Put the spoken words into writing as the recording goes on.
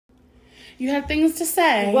You have things to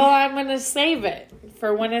say. Well, I'm going to save it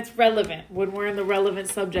for when it's relevant. When we're in the relevant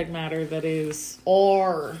subject matter that is...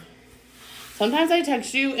 Or... Sometimes I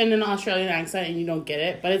text you in an Australian accent and you don't get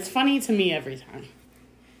it, but it's funny to me every time.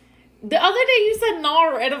 The other day you said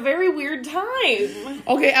 "nar" at a very weird time.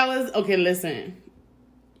 Okay, listen.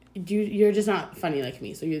 You're just not funny like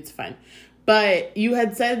me, so it's fine. But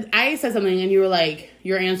I said something and you were like,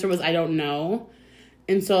 your answer was, I don't know.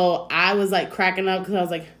 And so I was like cracking up because I was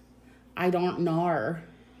like, I don't know.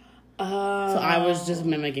 So I was just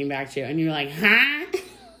mimicking back to you and you were like, huh?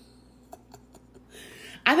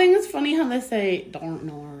 I think it's funny how they say, don't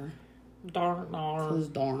know. Darn, nar. Because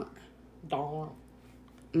don't. Darn.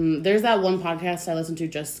 There's that one podcast I listen to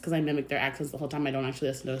just because I mimic their accents the whole time. I don't actually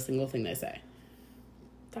listen to a single thing they say.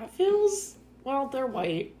 That feels... Well, they're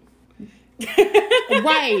white.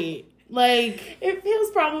 Right. Like... It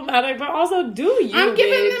feels problematic, but also do you, I'm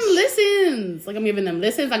giving them listens. I'm giving them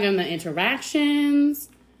interactions.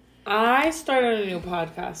 I started a new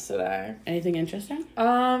podcast today. Anything interesting?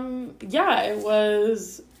 Yeah, it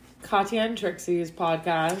was Katya and Trixie's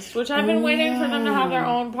podcast, which I've been waiting for them to have their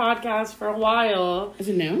own podcast for a while. Is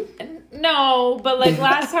it new? No, but like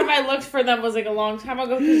last time I looked for them was like a long time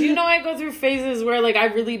ago, because I go through phases where like I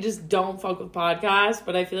really just don't fuck with podcasts,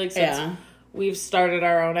 but I feel like since we've started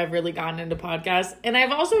our own, I've really gotten into podcasts, and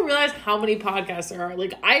I've also realized how many podcasts there are.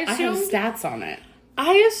 Like I have stats on it.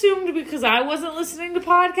 I assumed because I wasn't listening to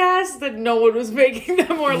podcasts that no one was making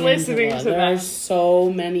them or listening to them. There are so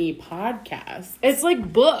many podcasts. It's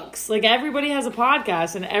like books. Like everybody has a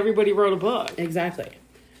podcast and everybody wrote a book. Exactly.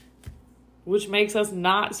 Which makes us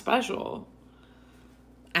not special.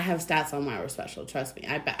 I have stats on why we're special. Trust me.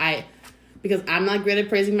 Because I'm not great at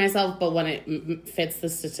praising myself, but when it fits the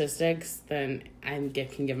statistics, then I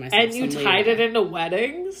can give myself. And you tied it into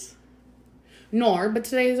weddings? But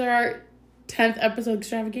today's our 10th episode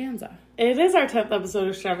extravaganza. It is our 10th episode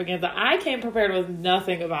extravaganza. I came prepared with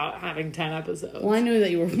nothing about having 10 episodes. Well, I knew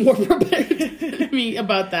that you were more prepared than me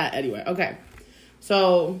about that anyway. Okay.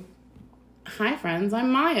 So, hi friends,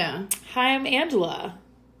 I'm Maya. Hi, I'm Angela.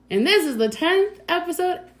 And this is the 10th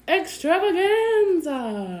episode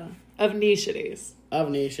extravaganza. Of Nicheties.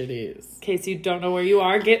 In case you don't know where you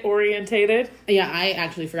are, get orientated. Yeah, I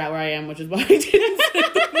actually forgot where I am, which is why I didn't say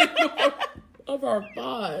the name of our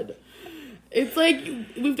pod. It's like,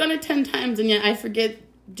 we've done it 10 times, and yet I forget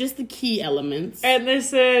just the key elements. And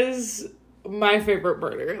this is my favorite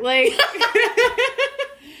murder. Like...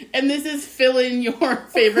 And this is fill in your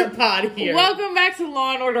favorite pod here. Welcome back to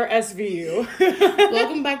Law & Order SVU.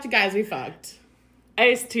 Welcome back to Guys We Fucked.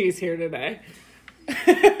 Ice-T's here today.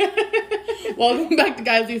 Welcome back to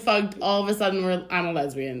Guys We Fucked. All of a sudden, I'm a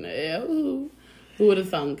lesbian. Ew. Who would have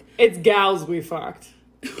thunk? It's gals we fucked.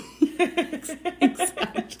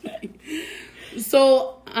 Exactly.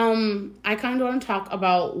 So, I kind of want to talk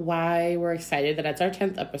about why we're excited that it's our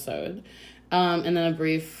 10th episode. And then a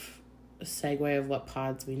brief segue of what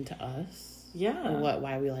pods mean to us. Yeah. Or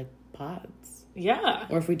why we like pods. Yeah.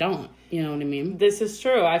 Or if we don't, you know what I mean? This is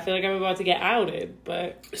true. I feel like I'm about to get outed,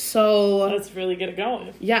 but so let's really get it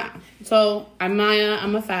going. Yeah. So I'm Maya.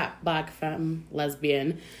 I'm a fat black femme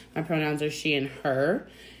lesbian. My pronouns are she and her.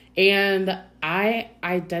 And I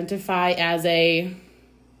identify as a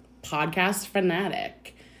podcast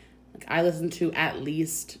fanatic. Like I listen to at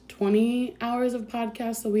least 20 hours of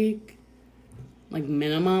podcasts a week. Like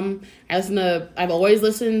minimum. I've always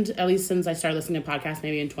listened, at least since I started listening to podcasts,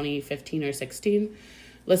 maybe in 2015 or 16.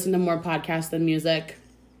 Listen to more podcasts than music.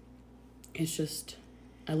 It's just,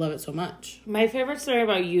 I love it so much. My favorite story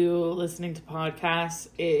about you listening to podcasts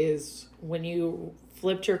is when you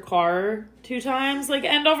flipped your car 2 times, like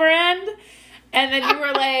end over end. And then you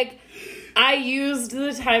were like, I used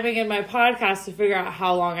the timing in my podcast to figure out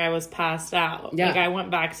how long I was passed out. Yeah. Like I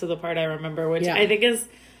went back to the part I remember, which Yeah. I think is...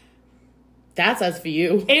 That's us for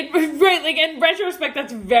you. Right, like in retrospect,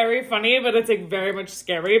 that's very funny, but it's like very much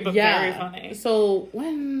scary, but very funny. So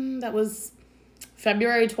when that was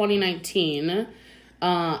February 2019,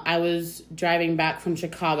 I was driving back from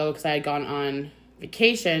Chicago because I had gone on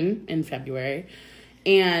vacation in February,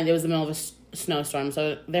 and it was the middle of a snowstorm.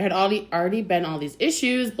 So there had already been all these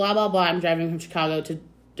issues, blah, blah, blah. I'm driving from Chicago to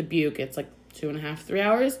Dubuque. It's like 2.5, 3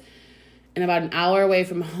 hours. And about an hour away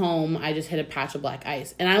from home, I just hit a patch of black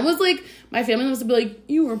ice. And I was like, my family was to be like,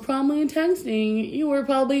 you were probably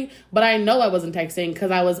texting. But I know I wasn't texting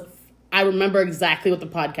because I remember exactly what the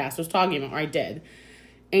podcast was talking about, or I did.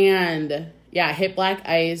 And yeah, I hit black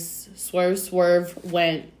ice, swerve,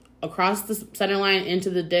 went across the center line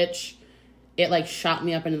into the ditch. It like shot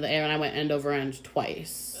me up into the air and I went end over end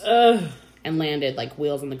twice. Ugh. And landed like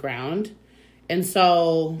wheels on the ground. And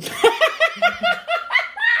so...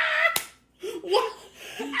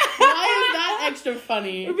 are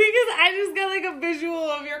funny. Because I just got like a visual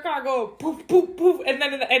of your car go poof, poof, poof, and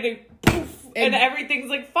then poof, and everything's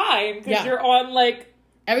like fine because you're on like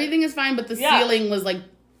everything is fine, but the ceiling was like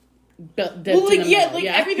built.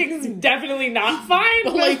 Everything's definitely not fine,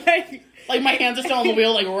 but like my hands are still on the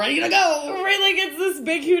wheel, like ready to go. Right, like it's this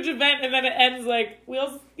big huge event, and then it ends like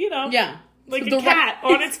wheels, like so a cat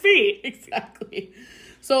on its feet. Exactly.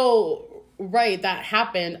 So that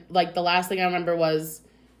happened. Like the last thing I remember was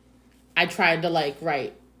I tried to like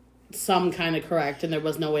write some kind of correct, and there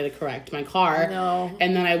was no way to correct my car. No.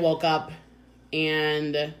 And then I woke up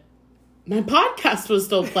and my podcast was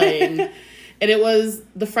still playing. And it was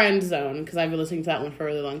The Friend Zone, because I've been listening to that one for a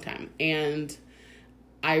really long time. And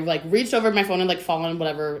I like reached over my phone and like fallen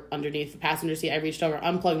whatever underneath the passenger seat. I reached over,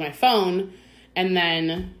 unplugged my phone, and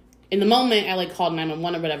then in the moment I like called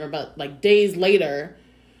 911 or whatever, but like days later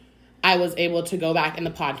I was able to go back and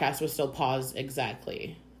the podcast was still paused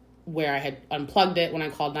exactly where I had unplugged it when I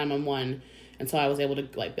called 911. And so I was able to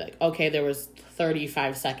like be like, okay, there was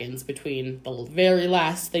 35 seconds between the very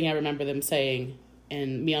last thing I remember them saying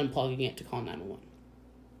and me unplugging it to call 911.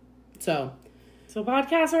 So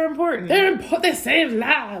podcasts are important. They save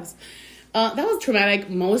lives. That was traumatic,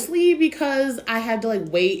 mostly because I had to like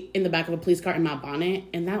wait in the back of a police car in my bonnet,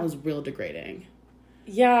 and that was real degrading.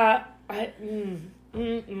 Yeah,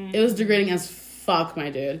 it was degrading as fuck, my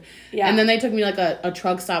dude. Yeah. And then they took me like a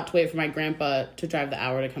truck stop to wait for my grandpa to drive the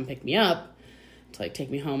hour to come pick me up, to like take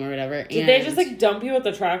me home or whatever. Did they just like dump you at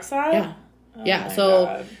the truck stop? Yeah. Oh yeah. So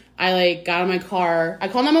God. I like got out of my car. I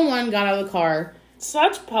called 911, got out of the car.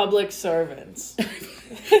 Such public servants.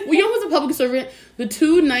 We almost a public servant. The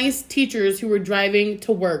two nice teachers who were driving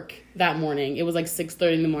to work that morning, it was like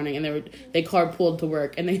 6:30 in the morning, and they carpooled to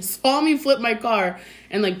work, and they saw me flip my car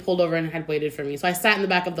and like pulled over and had waited for me. So I sat in the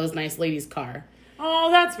back of those nice ladies' car.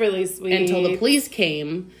 Oh, that's really sweet. Until the police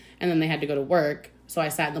came, and then they had to go to work. So I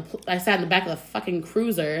sat in the back of the fucking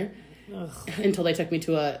cruiser. Ugh. Until they took me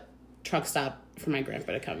to a truck stop for my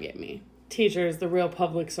grandpa to come get me. Teachers, the real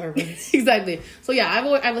public servants. Exactly. So yeah,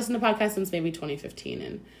 I've listened to podcasts since maybe 2015,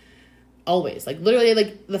 and always like literally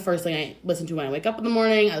like the first thing I listen to when I wake up in the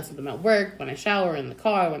morning. I listen to them at work, when I shower, in the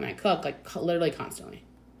car, when I cook, like literally constantly.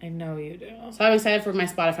 I know you do. So I'm excited for my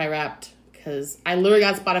Spotify Wrapped because I literally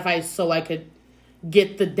got Spotify so I could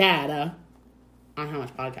get the data on how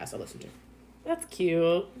much podcasts I listen to. That's cute.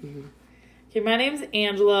 Mm-hmm. Okay, my name's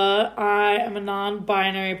Angela. I am a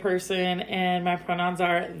non-binary person, and my pronouns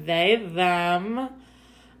are they, them.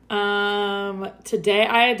 Today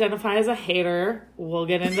I identify as a hater. We'll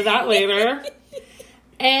get into that later.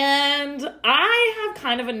 And I have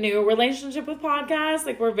kind of a new relationship with podcasts.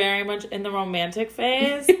 Like, we're very much in the romantic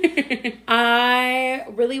phase. I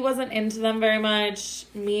really wasn't into them very much.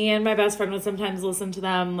 Me and my best friend would sometimes listen to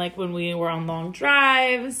them, like, when we were on long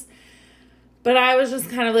drives. But I was just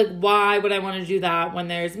kind of like, why would I want to do that when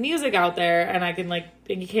there's music out there and I can like,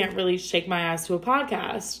 you can't really shake my ass to a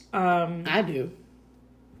podcast. I do.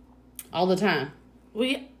 All the time.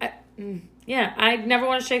 I never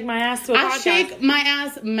want to shake my ass to a podcast. I shake my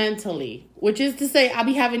ass mentally, which is to say I'll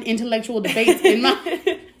be having intellectual debates in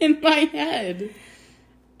my head.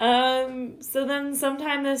 So then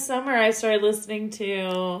sometime this summer I started listening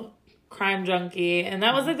to Crime Junkie, and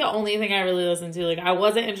that was like the only thing I really listened to. Like, I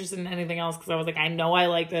wasn't interested in anything else because I was like, I know I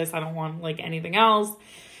like this, I don't want like anything else.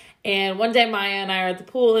 And one day Maya and I are at the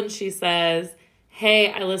pool, and she says,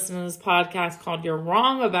 hey, I listened to this podcast called You're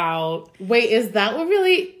Wrong About. Wait, is that what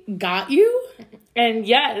really got you? And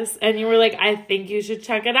yes, and you were like, I think you should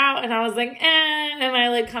check it out. And I was like, and I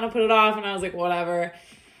like kind of put it off, and I was like, whatever.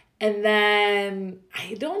 And then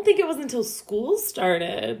I don't think it was until school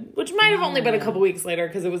started, which might have only been a couple weeks later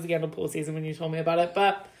because it was the end of pool season when you told me about it.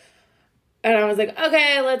 And I was like,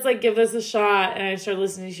 okay, let's like give this a shot. And I started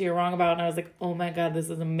listening to You're Wrong About, and I was like, oh my God,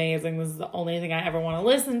 this is amazing. This is the only thing I ever want to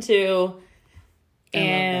listen to.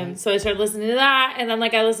 And so I started listening to that. And then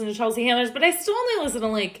like I listened to Chelsea Handler's, but I still only listen to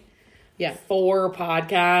like 4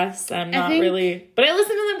 podcasts. But I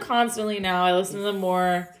listen to them constantly now. I listen to them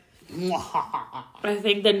more. I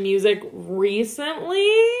think the music recently.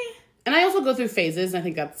 And I also go through phases, and I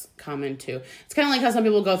think that's common too. It's kind of like how some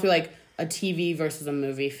people go through like a TV versus a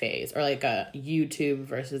movie phase, or like a YouTube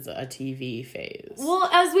versus a TV phase. Well,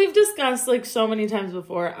 as we've discussed like so many times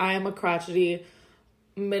before, I am a crotchety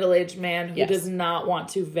middle-aged man who does not want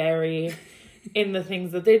to vary in the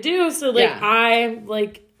things that they do. So like I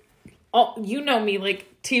like, you know me, like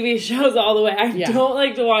TV shows all the way. I don't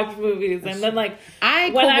like to watch movies. And then like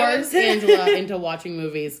I coerce Angela into watching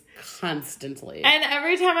movies constantly. And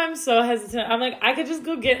every time I'm so hesitant, I'm like, I could just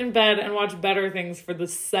go get in bed and watch Better Things for the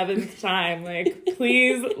 7th time. Like,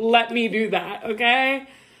 please let me do that, okay?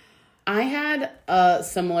 I had a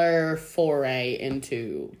similar foray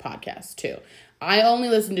into podcasts too. I only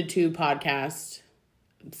listened to 2 podcasts,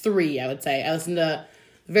 3, I would say. I listened to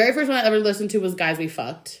the very first one I ever listened to was Guys We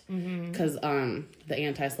Fucked, because the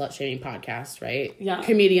anti-slut shaming podcast, right? Yeah,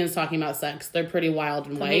 comedians talking about sex. They're pretty wild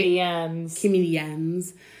and white.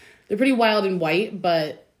 Comedians. They're pretty wild and white,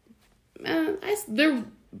 but they're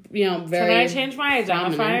very. Can I change my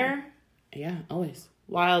identifier? Prominent. Yeah, always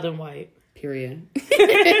wild and white. Period.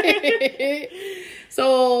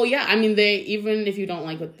 So, yeah, I mean, even if you don't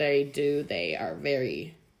like what they do, they are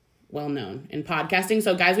very well known in podcasting.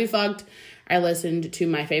 So, Guys We Fucked, I listened to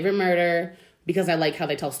My Favorite Murder because I like how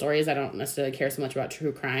they tell stories. I don't necessarily care so much about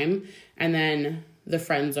true crime. And then The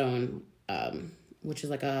Friend Zone, which is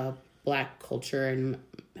like a Black culture and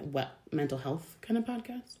mental health kind of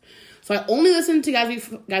podcast. So, I only listened to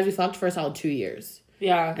Guys We Fucked for a solid 2 years.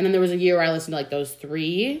 Yeah. And then there was a year where I listened to, like, those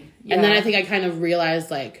 3. Yeah. And then I think I kind of realized,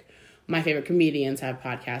 like, my favorite comedians have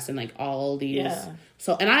podcasts and, like, all these. Yeah.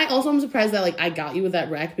 So, and I also am surprised that, like, I got you with that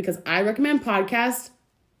rec because I recommend podcasts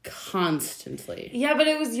constantly. Yeah, but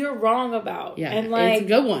it was You're Wrong About. Yeah, and, like, it's a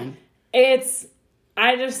good one.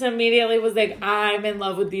 I just immediately was like, I'm in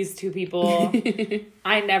love with these 2 people.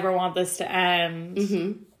 I never want this to end.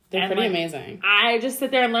 Mm-hmm. They're pretty amazing. I just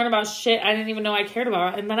sit there and learn about shit I didn't even know I cared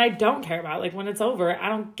about, and then I don't care about. Like, when it's over, I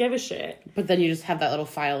don't give a shit. But then you just have that little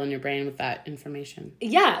file in your brain with that information.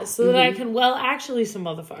 Yeah, so that I can, actually some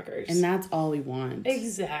motherfuckers. And that's all we want.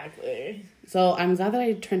 Exactly. So I'm glad that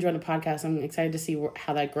I turned you on a podcast. I'm excited to see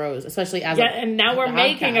how that grows, especially as and now we're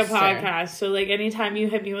making a podcast. So, like, anytime you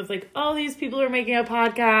hit me with, like, oh, these people are making a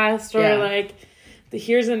podcast, or, like,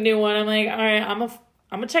 here's a new one, I'm like, all right, I'm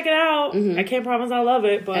gonna check it out. Mm-hmm. I can't promise I'll love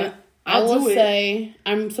it, but I will say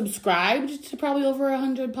I'm subscribed to probably over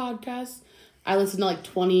 100 podcasts. I listen to like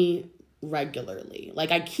 20 regularly.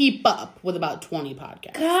 Like I keep up with about 20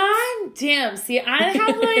 podcasts. God damn. See, I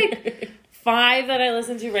have like 5 that I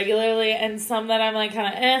listen to regularly and some that I'm like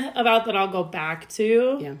kind of about that I'll go back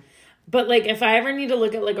to. Yeah. But like if I ever need to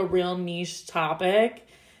look at like a real niche topic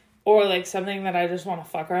or like something that I just want to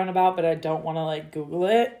fuck around about but I don't want to like Google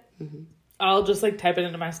it. Mm-hmm. I'll just, like, type it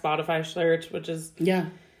into my Spotify search, which is... Yeah.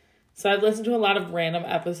 So I've listened to a lot of random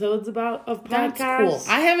episodes of podcasts. That's cool.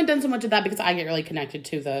 I haven't done so much of that because I get really connected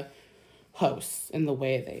to the hosts and the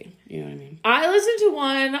way they... You know what I mean? I listened to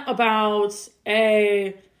one about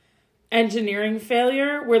a engineering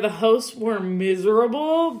failure where the hosts were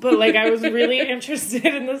miserable, but, like, I was really interested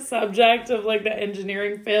in the subject of, like, the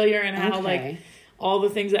engineering failure and how, like... all the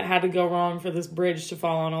things that had to go wrong for this bridge to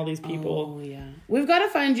fall on all these people. Oh, yeah. We've got to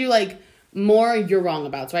find you, like, more You're Wrong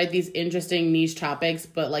Abouts, right? These interesting niche topics,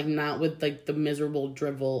 but, like, not with, like, the miserable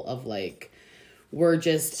drivel of, like, we're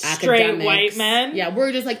just straight academics. White men? Yeah,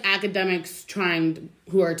 we're just, like, academics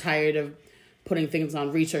who are tired of putting things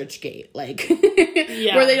on ResearchGate. Like,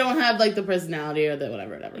 where they don't have, like, the personality or the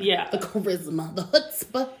whatever. Yeah. The charisma, the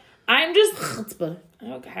chutzpah. I'm just... Chutzpah.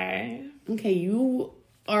 Okay. Okay, you...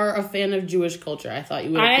 are a fan of Jewish culture. I thought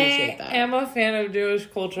you would appreciate that. I am a fan of Jewish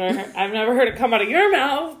culture. I've never heard it come out of your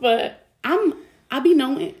mouth, but... I be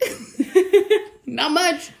knowing. Not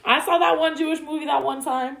much. I saw that one Jewish movie that one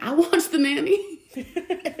time. I watched The Nanny.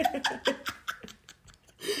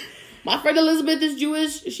 My friend Elizabeth is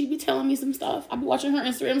Jewish. She be telling me some stuff. I be watching her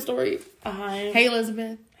Instagram stories. Hey,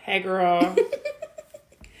 Elizabeth. Hey, girl.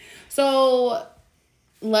 So,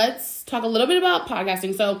 let's talk a little bit about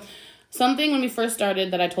podcasting. So... something when we first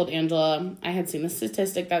started that I told Angela, I had seen the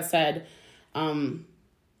statistic that said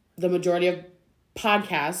the majority of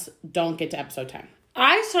podcasts don't get to episode 10.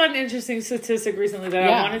 I saw an interesting statistic recently that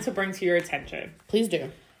I wanted to bring to your attention. Please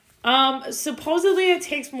do. Supposedly it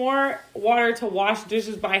takes more water to wash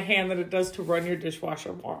dishes by hand than it does to run your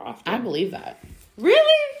dishwasher more often. I believe that.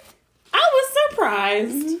 Really? I was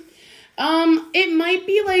surprised. Mm-hmm. It might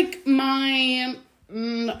be like my...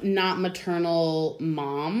 not maternal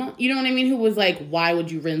mom, you know what I mean, who was like, why would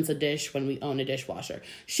you rinse a dish when we own a dishwasher?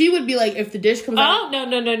 She would be like, if the dish comes out...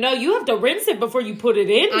 no, you have to rinse it before you put it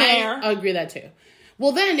in there. I agree that too.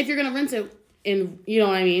 Well, then, if you're gonna rinse it in, you know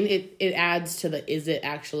what I mean, it adds to the, is it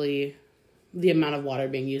actually the amount of water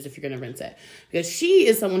being used if you're gonna rinse it? Because she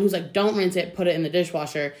is someone who's like, don't rinse it, put it in the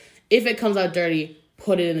dishwasher. If it comes out dirty,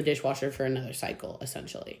 put it in the dishwasher for another cycle,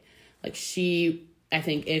 essentially. Like, she... I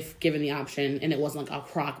think if given the option and it wasn't like a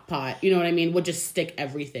crock pot, you know what I mean, would just stick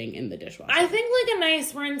everything in the dishwasher. I think like a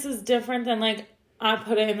nice rinse is different than like I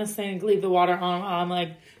put it in the sink, leave the water on, I'm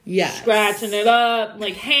like scratching it up,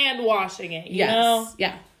 like hand washing it, you know?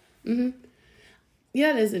 Yeah. Mm-hmm.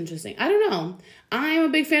 Yeah, that is interesting. I don't know. I'm a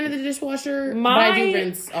big fan of the dishwasher, but I do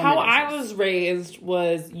rinse all how my dishes. I was raised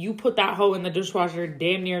was you put that hoe in the dishwasher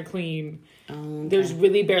damn near clean. Oh, okay. There's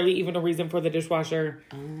really barely even a reason for the dishwasher.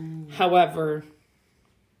 However,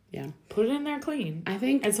 yeah, put it in there clean. I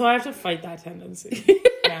think... And so I have to fight that tendency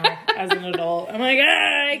now as an adult. I'm like,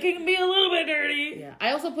 it can be a little bit dirty. Yeah.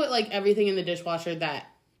 I also put, like, everything in the dishwasher that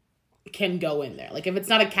can go in there. Like, if it's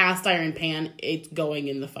not a cast iron pan, it's going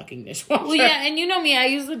in the fucking dishwasher. Well, yeah, and you know me, I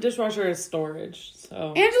use the dishwasher as storage,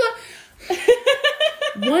 so... Angela...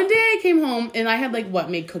 One day I came home, and I had, like,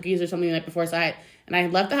 made cookies or something the night before, and I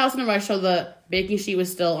had left the house in a rush, so the baking sheet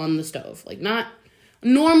was still on the stove. Like, not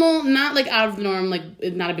normal, not, like, out of the norm, like,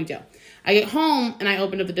 not a big deal. I get home, and I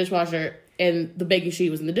opened up the dishwasher, and the baking sheet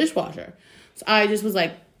was in the dishwasher. So I just was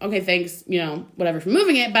like, okay, thanks, whatever for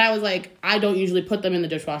moving it. But I was like, I don't usually put them in the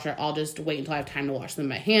dishwasher. I'll just wait until I have time to wash them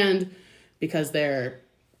by hand because I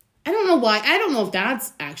don't know why. I don't know if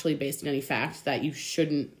that's actually based on any fact that you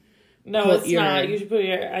shouldn't. No, it's not. You should put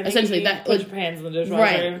put your pans in the dishwasher.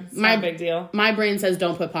 Right. It's not a big deal. My brain says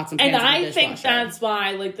don't put pots and pans in the dishwasher. And I think that's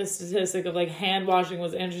why, like, the statistic of, like, hand washing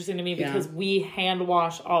was interesting to me because we hand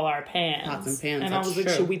wash all our pans. Pots and pans, and I was like,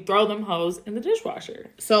 should we throw them hoes in the dishwasher?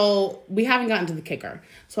 So, we haven't gotten to the kicker.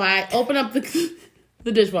 So, I open up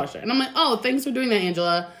the dishwasher. And I'm like, oh, thanks for doing that,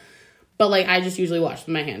 Angela. But, like, I just usually wash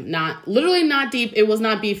with my hand. Literally not deep. It was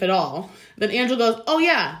not beef at all. Then Angela goes, oh,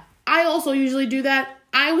 yeah, I also usually do that.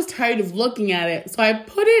 I was tired of looking at it, so I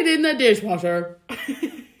put it in the dishwasher. But I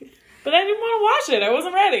didn't want to wash it. I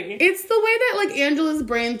wasn't ready. It's the way that, like, Angela's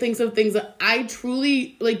brain thinks of things that I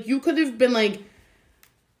truly, like, you could have been like,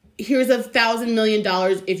 here's $1,000 million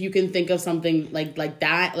if you can think of something like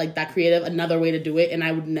that creative, another way to do it, and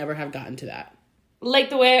I would never have gotten to that. Like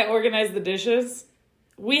the way I organize the dishes.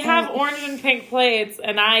 We have orange and pink plates,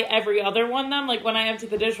 and I every other one them. Like, when I empty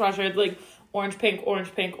the dishwasher, it's like, orange, pink,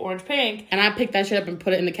 orange, pink, orange, pink. And I picked that shit up and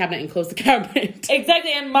put it in the cabinet and closed the cabinet.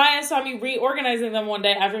 Exactly. And Maya saw me reorganizing them one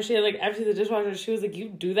day after she had, like, emptied the dishwasher. She was like, you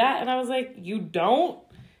do that? And I was like, you don't?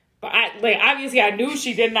 But obviously I knew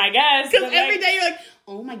she didn't, I guess. Because every day you're like,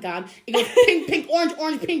 oh my God. It goes pink, pink, orange,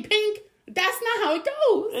 orange, pink, pink. That's not how it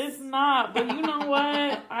goes. It's not. But you know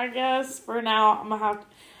what? I guess for now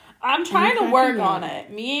I'm trying to work on it.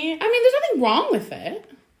 There's nothing wrong with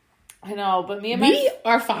it. I know, but we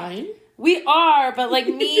are fine. We are, but, like,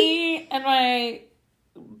 me and my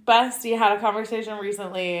bestie had a conversation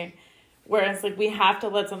recently where it's like we have to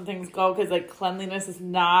let some things go because, like, cleanliness is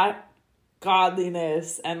not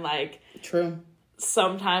godliness, and, like, true.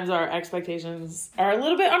 Sometimes our expectations are a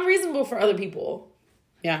little bit unreasonable for other people.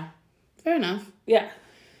 Yeah, fair enough. Yeah,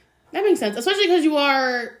 that makes sense, especially because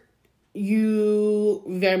you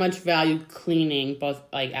very much value cleaning both,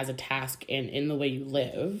 like, as a task and in the way you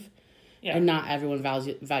live. Yeah. And not everyone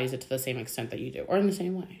values it to the same extent that you do, or in the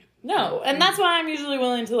same way. No, and that's why I'm usually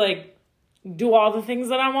willing to, like, do all the things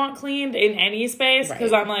that I want cleaned in any space,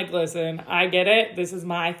 because I'm like, listen, I get it, this is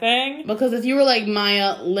my thing. Because if you were like,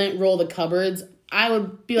 Maya, lint roll the cupboards, I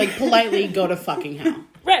would be like, politely go to fucking hell.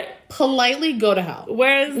 Right. Politely go to hell.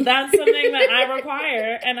 Whereas that's something that I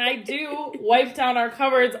require, and I do wipe down our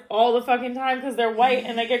cupboards all the fucking time because they're white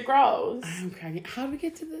and they get gross. I'm cracking. How do we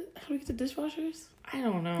get to dishwashers? I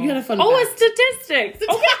don't know. You got a fun fact. Statistics. Okay,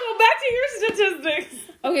 go back to your statistics.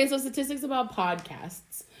 Okay, so statistics about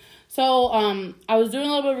podcasts. So, I was doing a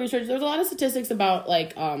little bit of research. There's a lot of statistics about,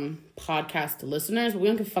 like, podcast listeners, but we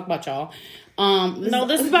don't give a fuck about y'all.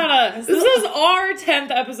 This is about us. This is our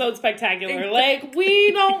 10th episode spectacular. Like,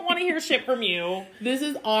 we don't want to hear shit from you. This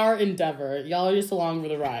is our endeavor. Y'all are just along for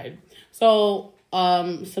the ride. So,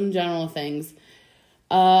 some general things.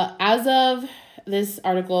 As of this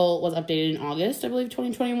article was updated in August, I believe,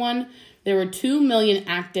 2021, there were 2 million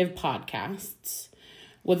active podcasts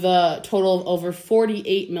with a total of over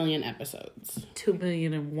 48 million episodes.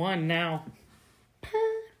 2,000,001 now.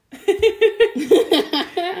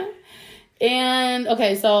 And,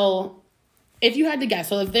 okay, so if you had to guess,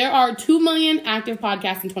 so if there are 2 million active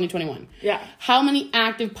podcasts in 2021, how many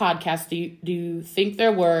active podcasts do you think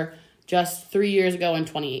there were just 3 years ago in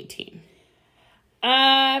 2018?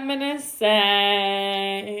 I'm going to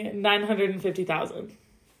say 950,000.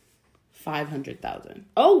 500,000.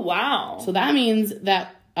 Oh, wow. So that means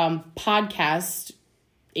that podcasting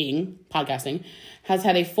has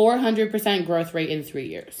had a 400% growth rate in 3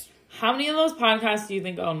 years. How many of those podcasts do you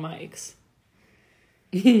think own mics?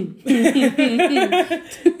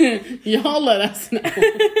 Y'all let us know. I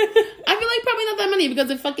feel like probably not that many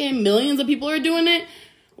because if fucking millions of people are doing it.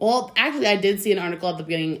 Well, actually, I did see an article at the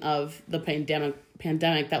beginning of the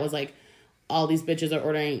pandemic that was like, all these bitches are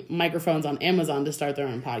ordering microphones on Amazon to start their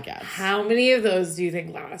own podcast. How many of those do you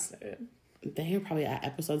think lasted? They are probably at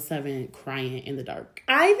episode 7 crying in the dark.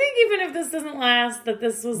 I think even if this doesn't last, that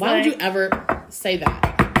this was Why would you ever say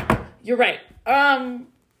that? You're right.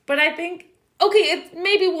 But I think, okay, it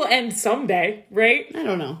maybe will end someday, right? I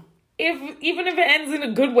don't know. Even if it ends in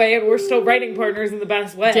a good way and we're still writing partners in the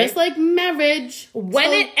best way. Just like marriage.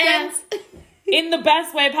 When it ends in the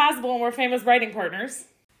best way possible and we're famous writing partners.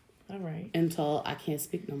 All right. Until I can't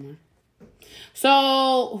speak no more.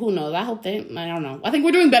 So, who knows? I hope I don't know. I think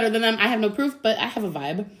we're doing better than them. I have no proof, but I have a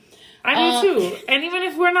vibe. I do too. And even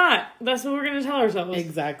if we're not, that's what we're going to tell ourselves.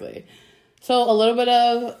 Exactly. So, a little bit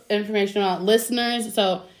of information about listeners.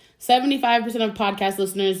 So, 75% of podcast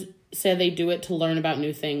listeners say they do it to learn about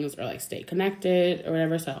new things or like stay connected or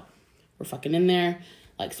whatever. So, we're fucking in there.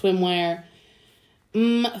 Like swimwear.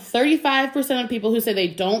 35% of people who say they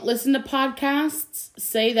don't listen to podcasts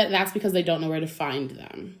say that that's because they don't know where to find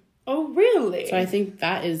them. Oh, really? So I think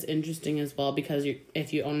that is interesting as well because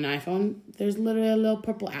if you own an iPhone, there's literally a little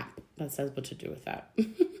purple app that says what to do with that.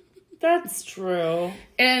 That's true.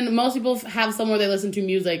 And most people have somewhere they listen to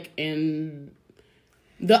music in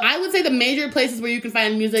I would say the major places where you can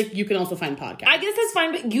find music, you can also find podcasts. I guess that's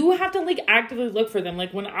fine, but you have to like actively look for them.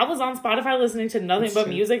 Like when I was on Spotify listening to nothing but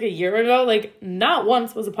music a year ago, like not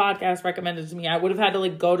once was a podcast recommended to me. I would have had to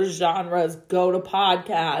like go to genres, go to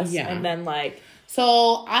podcasts, and then like.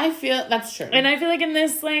 So I feel that's true. And I feel like in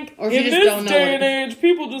this like or in this day and age,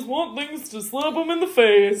 people just want things to slap them in the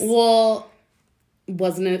face. Well,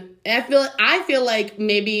 wasn't it? I feel like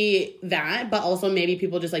maybe that, but also maybe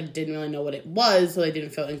people just like didn't really know what it was, so they didn't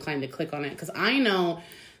feel inclined to click on it. Because I know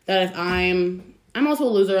that if I'm also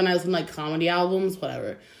a loser and I listen to like comedy albums,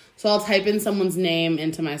 whatever. So I'll type in someone's name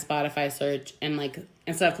into my Spotify search, and like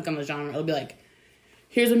instead of clicking on the genre, it'll be like,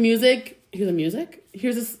 here's a music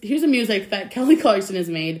that Kelly Clarkson has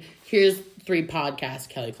made. Here's 3 podcasts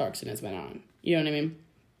Kelly Clarkson has been on. You know what I mean?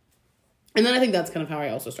 And then I think that's kind of how I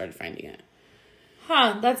also started finding it.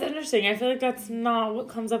 Huh, that's interesting. I feel like that's not what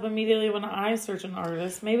comes up immediately when I search an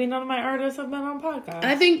artist. Maybe none of my artists have been on podcasts. And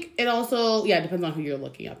I think it also, it depends on who you're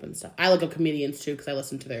looking up and stuff. I look up comedians too because I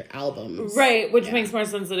listen to their albums. Right, which makes more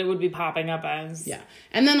sense that it would be popping up as. Yeah.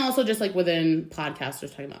 And then also just like within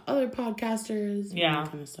podcasters talking about other podcasters. Yeah. And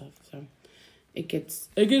that kind of stuff. So it gets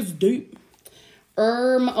deep.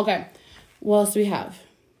 Okay. What else do we have?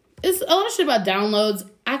 It's a lot of shit about downloads.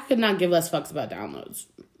 I could not give less fucks about downloads.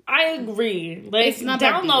 I agree. Like, it's not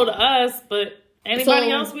download us, but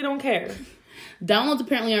anybody else, we don't care. Downloads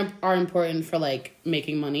apparently are important for, like,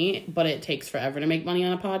 making money, but it takes forever to make money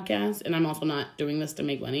on a podcast, and I'm also not doing this to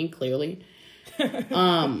make money, clearly.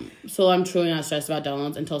 So I'm truly not stressed about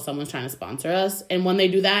downloads until someone's trying to sponsor us, and when they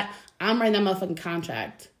do that, I'm writing that motherfucking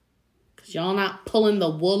contract. Because y'all not pulling the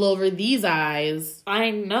wool over these eyes.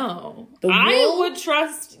 I know. I would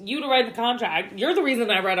trust you to write the contract. You're the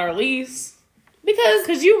reason I read our lease.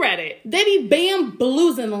 Because you read it. They be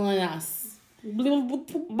bamboozling us.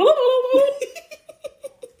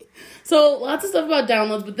 So lots of stuff about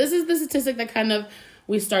downloads, but this is the statistic that kind of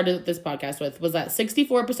we started this podcast with, was that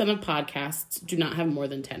 64% of podcasts do not have more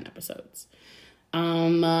than 10 episodes.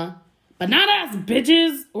 But not us,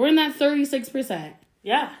 bitches. We're in that 36%.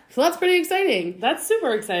 Yeah. So that's pretty exciting. That's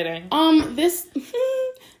super exciting. This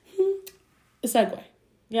segue.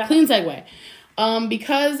 Yeah. Clean segue.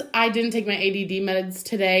 Because I didn't take my ADD meds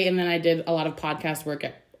today, and then I did a lot of podcast work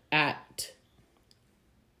at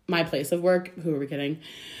my place of work. Who are we kidding?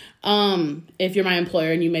 If you're my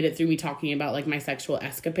employer and you made it through me talking about like my sexual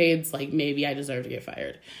escapades, like maybe I deserve to get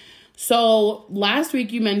fired. So last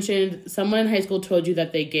week you mentioned someone in high school told you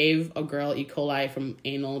that they gave a girl E. coli from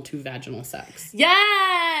anal to vaginal sex.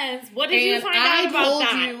 Yes! What did you find out about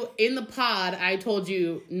that? I told you in the pod, I told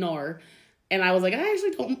you nor. And I was like, I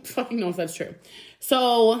actually don't fucking know if that's true.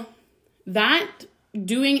 So that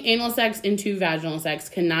doing anal sex into vaginal sex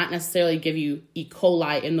cannot necessarily give you E.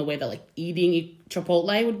 coli in the way that like eating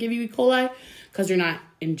Chipotle would give you E. coli because you're not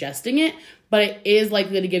ingesting it, but it is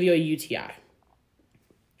likely to give you a UTI.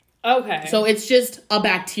 Okay. So it's just a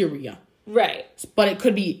bacteria. Right. But it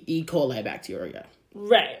could be E. coli bacteria.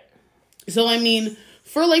 Right. So, I mean,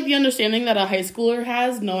 for like the understanding that a high schooler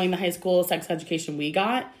has, knowing the high school sex education we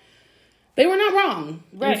got, they were not wrong.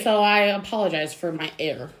 Right. And so I apologize for my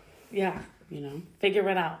error. Yeah. You know? Figure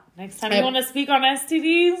it out. Next time you want to speak on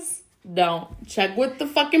STDs, don't. Check with the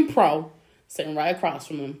fucking pro sitting right across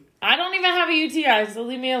from him. I don't even have a UTI, so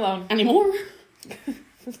leave me alone. Anymore?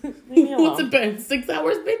 Leave me alone. What's it been? 6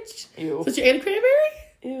 hours, bitch? Ew. Since you ate a cranberry?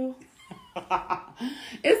 Ew.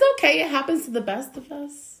 It's okay. It happens to the best of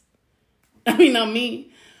us. I mean, not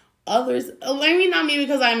me. Others. I mean, not me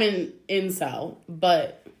because I'm an incel,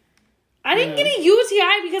 but I didn't get a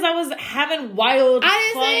UTI because I was having wild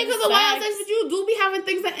I didn't say it fun because of wild sex, sex. but you do be having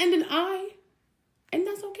things that end in I. And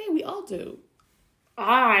that's okay. We all do.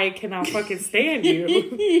 I cannot fucking stand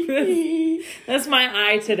you. That's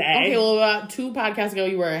my I today. Okay, well, about 2 podcasts ago,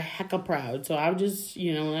 you were hecka proud. So I'm just,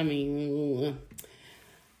 you know what I mean.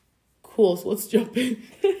 Cool, so let's jump in.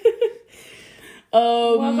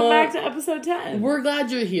 Welcome back to episode 10. We're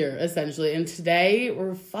glad you're here, essentially. And today,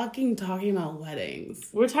 we're fucking talking about weddings.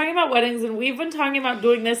 We're talking about weddings, and we've been talking about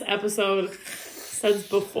doing this episode since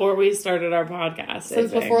before we started our podcast.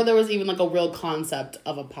 Since before there was even like a real concept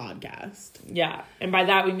of a podcast. Yeah, and by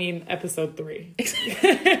that we mean episode 3.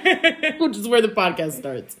 Which is where the podcast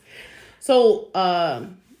starts. So,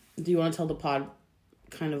 do you want to tell the pod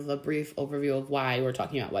kind of a brief overview of why we're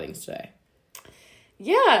talking about weddings today?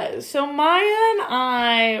 Yeah, so Maya and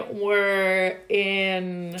I were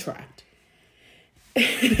in... Tracked.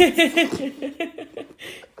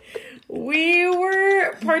 We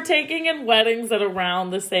were partaking in weddings at around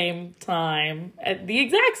the same time, at the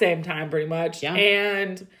exact same time, pretty much. Yeah.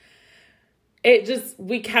 And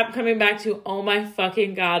we kept coming back to, oh my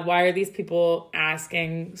fucking God, why are these people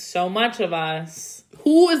asking so much of us?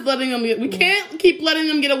 Who is letting them we can't keep letting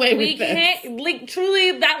them get away with this. We can't, like,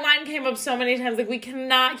 truly, that line came up so many times. Like, we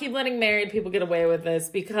cannot keep letting married people get away with this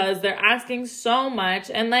because they're asking so much.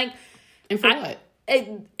 And, like... And for what?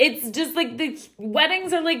 It's just, like, the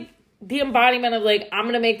weddings are, like, the embodiment of, like, I'm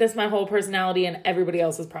going to make this my whole personality and everybody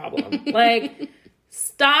else's problem. Like,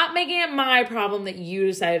 stop making it my problem that you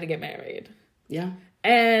decided to get married. Yeah.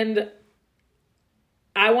 And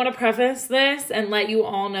I want to preface this and let you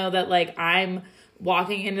all know that, like, I'm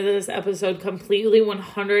walking into this episode completely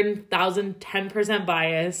 100,010%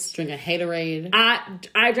 biased. Drink a haterade.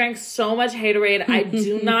 I drank so much haterade. I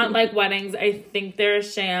do not like weddings. I think they're a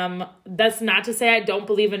sham. That's not to say I don't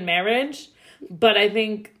believe in marriage, but I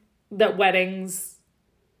think that weddings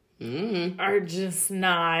are just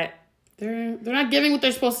not... They're not giving what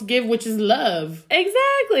they're supposed to give, which is love.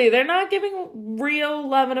 Exactly. They're not giving real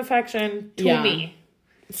love and affection to me.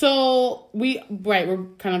 So, we're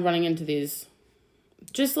kind of running into these...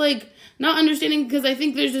 Just, like, not understanding, because I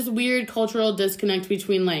think there's this weird cultural disconnect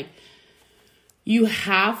between, like, you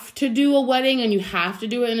have to do a wedding and you have to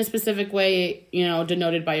do it in a specific way, you know,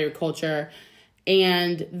 denoted by your culture,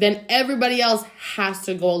 and then everybody else has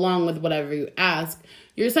to go along with whatever you ask.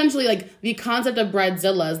 You're essentially, like, the concept of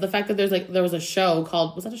Bridezillas, the fact that there was a show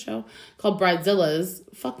called, was that a show? Called Bridezillas.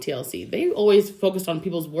 Fuck TLC. They always focused on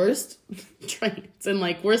people's worst traits and,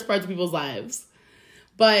 like, worst parts of people's lives.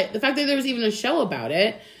 But the fact that there was even a show about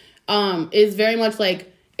it is very much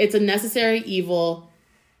like it's a necessary evil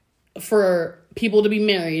for people to be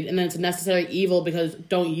married. And then it's a necessary evil because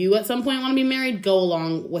don't you at some point want to be married? Go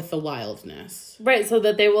along with the wildness. Right, so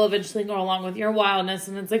that they will eventually go along with your wildness.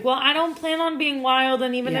 And it's like, well, I don't plan on being wild.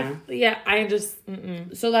 And even I just...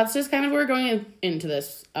 So that's just kind of where we're going into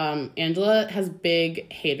this. Angela has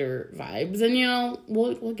big hater vibes. And, you know,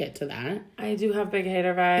 we'll get to that. I do have big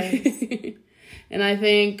hater vibes. And I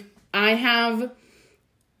think I have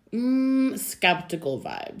skeptical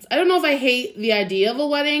vibes. I don't know if I hate the idea of a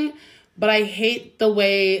wedding, but I hate the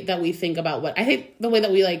way that we think about I hate the way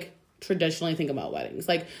that we, like, traditionally think about weddings.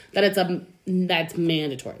 Like, that's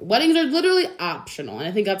mandatory. Weddings are literally optional. And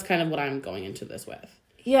I think that's kind of what I'm going into this with.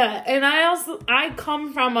 Yeah, and I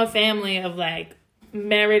come from a family of, like,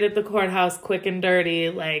 married at the courthouse, quick and dirty,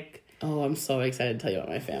 like... Oh, I'm so excited to tell you about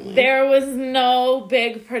my family. There was no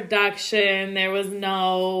big production. There was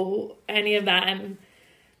no any of that. And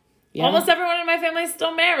almost everyone in my family is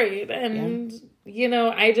still married. And, you know,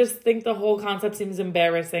 I just think the whole concept seems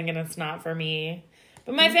embarrassing and it's not for me.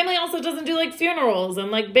 But my family also doesn't do, like, funerals and,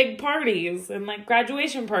 like, big parties and, like,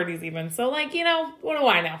 graduation parties even. So, like, you know, what do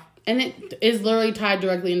I know? And it is literally tied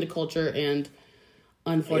directly into culture and,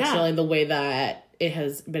 unfortunately, the way that it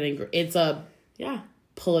has been... It's a...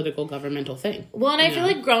 political governmental thing. Well, and I feel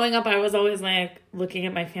like growing up I was always like looking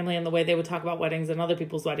at my family and the way they would talk about weddings and other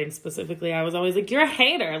people's weddings specifically. I was always like, you're a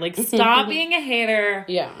hater. Like, stop being a hater.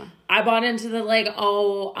 Yeah. I bought into the, like,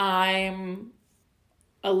 oh, I'm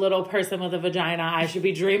a little person with a vagina. I should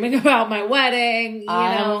be dreaming about my wedding.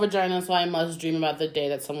 I have a vagina, so I must dream about the day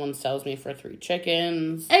that someone sells me for 3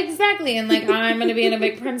 chickens. Exactly. And, like, I'm going to be in a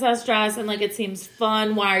big princess dress and, like, it seems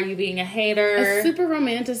fun. Why are you being a hater? It's super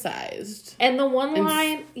romanticized. And the one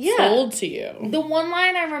line... sold to you. The one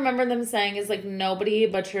line I remember them saying is, like, nobody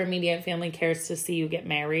but your immediate family cares to see you get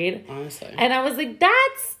married. Honestly. And I was like,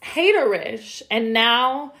 that's haterish. And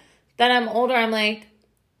now that I'm older, I'm like...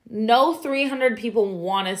 No 300 people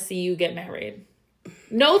want to see you get married.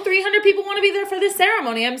 No 300 people want to be there for the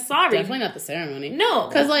ceremony. I'm sorry. Definitely not the ceremony. No.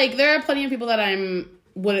 Because, like, there are plenty of people that I'm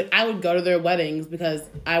I would go to their weddings because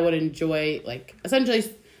I would enjoy, like, essentially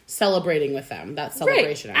celebrating with them. That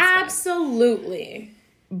celebration aspect. Absolutely.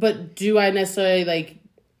 But do I necessarily, like,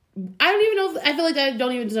 I don't even know if, I feel like I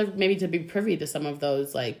don't even deserve maybe to be privy to some of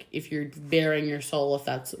those, like, if you're bearing your soul, if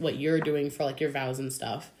that's what you're doing for, like, your vows and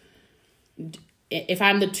stuff. If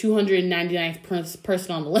I'm the 299th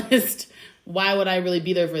person on the list, why would I really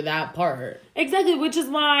be there for that part? Exactly, which is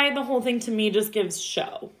why the whole thing to me just gives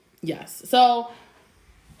show. Yes. So,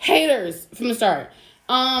 haters from the start.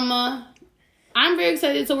 I'm very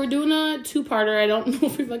excited. So we're doing a two-parter. I don't know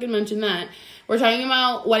if we fucking mentioned that. We're talking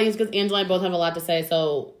about weddings because Angela and I both have a lot to say.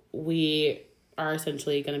 So we are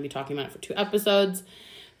essentially going to be talking about it for 2 episodes.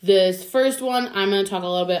 This first one, I'm going to talk a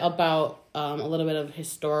little bit about a little bit of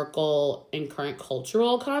historical and current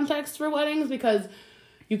cultural context for weddings, because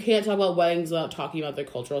you can't talk about weddings without talking about their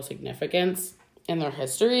cultural significance and their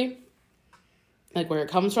history, like where it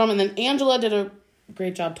comes from. And then Angela did a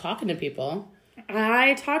great job talking to people.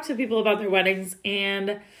 I talked to people about their weddings,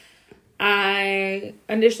 and I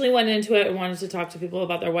initially went into it and wanted to talk to people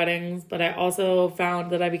about their weddings, but I also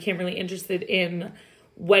found that I became really interested in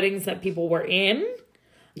weddings that people were in.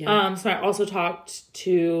 Yeah. So I also talked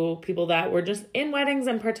to people that were just in weddings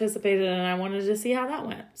and participated, and I wanted to see how that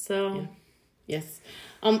went. So, yeah. Yes.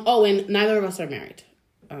 Oh, and neither of us are married.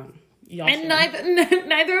 Y'all and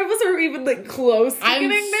neither of us are even like close to getting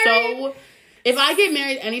married. If I get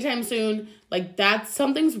married anytime soon, like,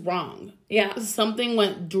 something's wrong. Yeah. Something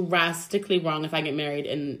went drastically wrong if I get married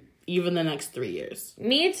in even the next 3 years.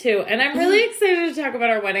 Me too. And I'm really excited to talk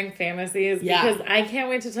about our wedding fantasies because I can't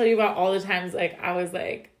wait to tell you about all the times, like, I was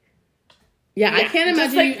like... Yeah, I can't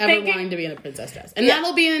imagine you ever wanting to be in a princess dress. And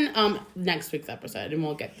that'll be in next week's episode, and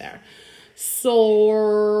we'll get there.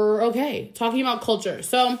 So, okay, talking about culture.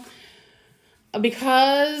 So,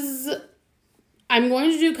 because... I'm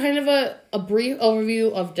going to do kind of a brief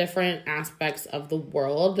overview of different aspects of the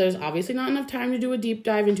world. There's obviously not enough time to do a deep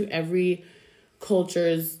dive into every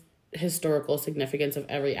culture's historical significance of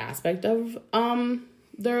every aspect of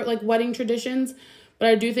their, like, wedding traditions. But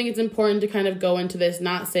I do think it's important to kind of go into this,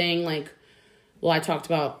 not saying, like, well, I talked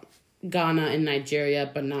about Ghana and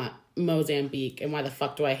Nigeria, but not Mozambique. And why the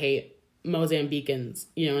fuck do I hate Mozambicans?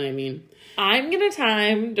 You know what I mean? I'm going to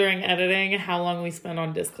time during editing how long we spend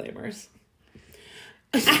on disclaimers.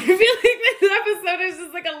 I feel like this episode is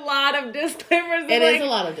just like a lot of disclaimers. It is a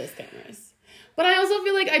lot of disclaimers. But I also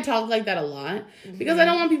feel like I talk like that a lot because I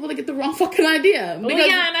don't want people to get the wrong fucking idea. Well,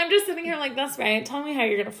 yeah, and I'm just sitting here like, that's right. Tell me how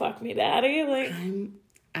you're going to fuck me, daddy. Like, I'm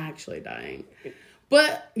actually dying.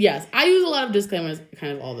 But yes, I use a lot of disclaimers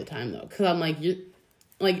kind of all the time though. Because I'm like,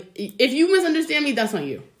 if you misunderstand me, that's not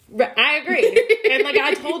you. I agree. And like,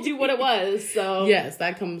 I told you what it was, so. Yes,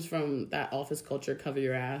 that comes from that office culture, cover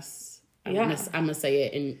your ass. I'm gonna say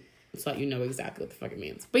it and so that you know exactly what the fuck it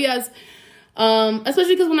means. But yes,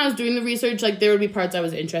 especially because when I was doing the research, like, there would be parts I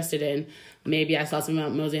was interested in. Maybe I saw something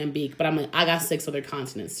about Mozambique, but I'm like, I got 6 other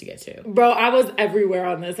continents to get to. Bro, I was everywhere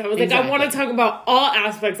on this. I was like, I want to talk about all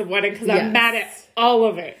aspects of wedding because I'm mad at all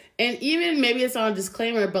of it. And even maybe it's not a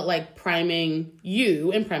disclaimer, but like priming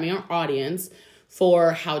you and priming our audience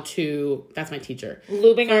for how to, that's my teacher.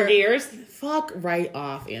 Lubing our ears. Fuck right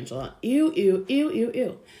off, Angela.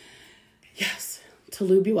 Ew. Yes, to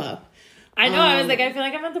lube you up. I know. I was like, I feel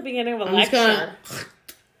like I'm at the beginning of a lecture.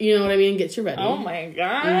 You know what I mean? Get you ready. Oh my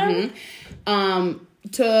god. Mm-hmm.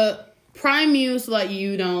 To prime you so that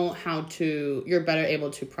you know you're better able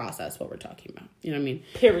to process what we're talking about. You know what I mean?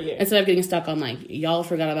 Period. Instead of getting stuck on like, y'all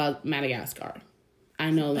forgot about Madagascar.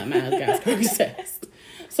 I know that Madagascar exists.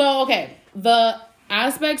 So, okay. The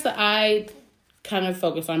aspects that I kind of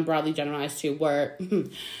focused on broadly generalized to were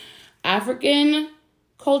African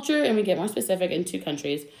culture, and we get more specific in 2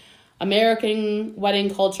 countries. American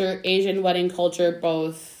wedding culture, Asian wedding culture,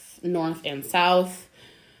 both North and South.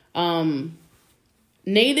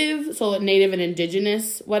 Native and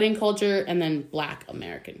indigenous wedding culture, and then Black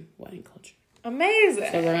American wedding culture.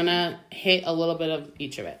 Amazing. So we're going to hit a little bit of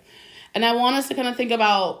each of it. And I want us to kind of think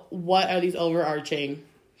about what are these overarching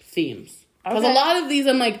themes. Because a lot of these,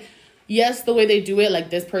 I'm like, yes, the way they do it, like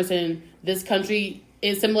this country,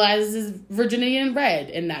 it symbolizes virginity in red,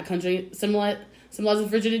 and that country symbolizes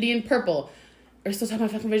virginity in purple. We're still talking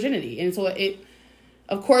about fucking virginity. And so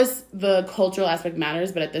of course, the cultural aspect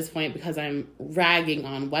matters, but at this point, because I'm ragging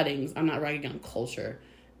on weddings, I'm not ragging on culture.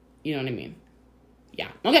 You know what I mean? Yeah.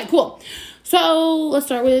 Okay, cool. So let's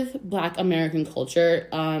start with Black American culture.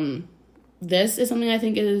 This is something I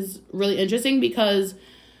think is really interesting because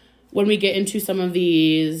when we get into some of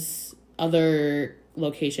these other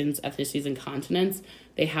locations, ethnicities, and continents,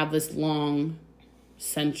 they have this long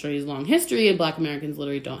centuries-long history, and Black Americans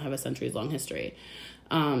literally don't have a centuries-long history.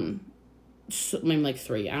 So, maybe like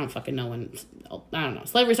 3. I don't fucking know when. I don't know.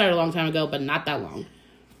 Slavery started a long time ago, but not that long.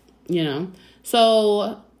 You know?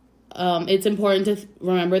 So, it's important to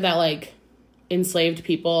remember that, like, enslaved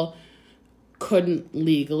people couldn't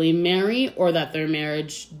legally marry, or that their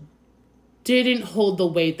marriage didn't hold the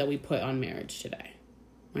weight that we put on marriage today,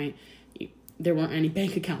 right? There weren't any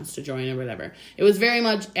bank accounts to join or whatever. It was very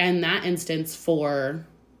much, in that instance, for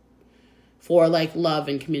like, love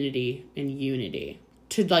and community and unity.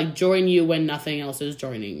 To, like, join you when nothing else is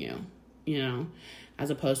joining you, you know? As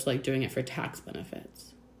opposed to, like, doing it for tax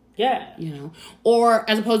benefits. Yeah. You know? Or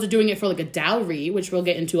as opposed to doing it for, like, a dowry, which we'll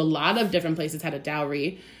get into. A lot of different places had a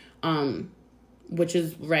dowry, which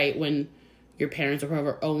is, right, when your parents or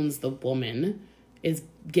whoever owns the woman is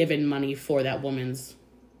given money for that woman's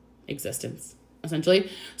existence,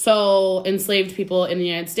 essentially. So enslaved people in the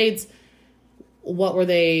United States, what were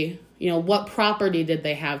they, you know, what property did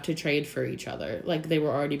they have to trade for each other? Like, they were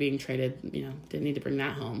already being traded, you know, didn't need to bring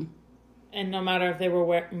that home. And no matter if they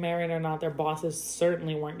were married or not, their bosses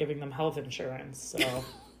certainly weren't giving them health insurance, so.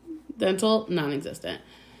 Dental, non-existent.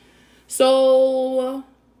 So,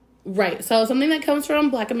 right. So something that comes from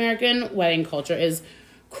Black American wedding culture is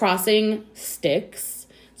crossing sticks.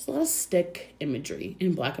 There's a lot of stick imagery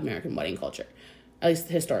in Black American wedding culture, at least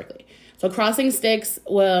historically. So crossing sticks,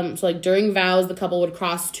 so like during vows, the couple would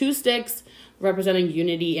cross 2 sticks representing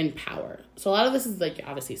unity and power. So a lot of this is like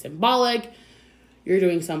obviously symbolic. You're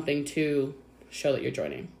doing something to show that you're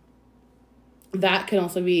joining. That can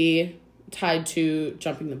also be tied to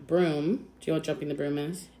jumping the broom. Do you know what jumping the broom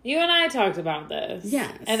is? You and I talked about this.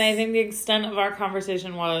 Yes. And I think the extent of our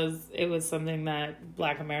conversation was it was something that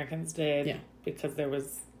Black Americans did because they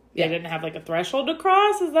didn't have like a threshold to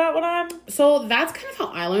cross. Is that what I'm... So that's kind of how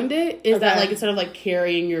I learned it, is that like instead of like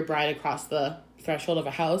carrying your bride across the threshold of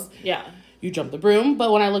a house, you jump the broom.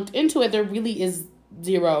 But when I looked into it, there really is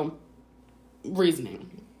zero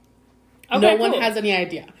reasoning. No one has any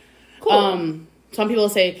idea. Cool. Some people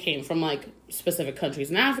say it came from like specific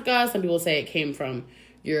countries in Africa. Some people say it came from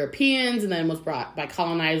Europeans and then was brought by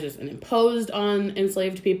colonizers and imposed on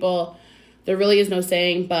enslaved people. There really is no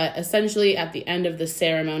saying, but essentially at the end of the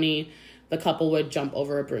ceremony, the couple would jump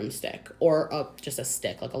over a broomstick or just a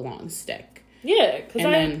stick, like a long stick. Yeah, because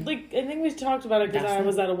I think we talked about it because I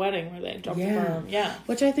was at a wedding where they jumped the broom. Yeah.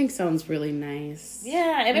 Which I think sounds really nice.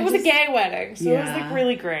 Yeah, and it was a gay wedding, so it was like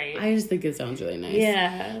really great. I just think it sounds really nice.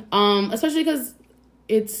 Yeah. Especially because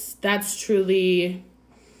that's truly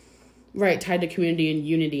tied to community and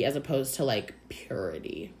unity as opposed to like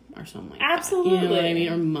purity or something like that. You know what I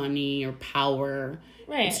mean? Or money or power.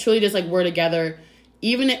 Right. It's truly just like we're together.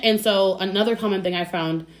 So another common thing I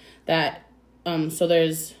found that so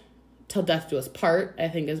there's till death do us part, I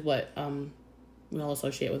think is what we all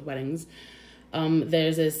associate with weddings.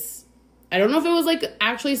 There's this, I don't know if it was like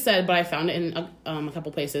actually said, but I found it in a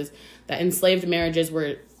couple places that enslaved marriages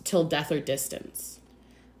were till death or distance.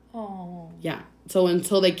 Oh. Yeah. So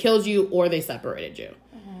until they killed you or they separated you.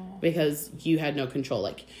 Because you had no control.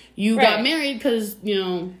 Like, you got married because, you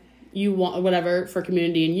know, you want whatever for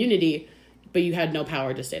community and unity, but you had no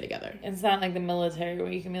power to stay together. It's not like the military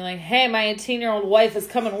where you can be like, hey, my 18-year-old wife is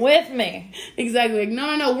coming with me. Exactly. Like,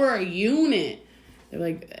 no, we're a unit. They're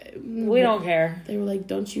like... we don't care. They were like,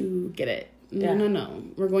 don't you get it? No.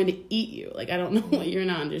 We're going to eat you. Like, I don't know what you're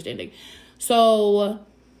not understanding. So...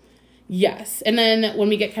 yes. And then when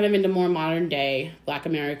we get kind of into more modern day Black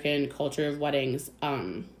American culture of weddings,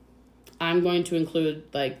 I'm going to include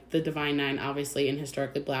like the Divine Nine, obviously, in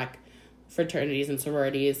historically Black fraternities and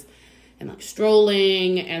sororities, and like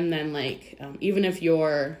strolling, and then like even if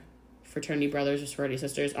your fraternity brothers or sorority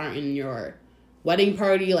sisters aren't in your wedding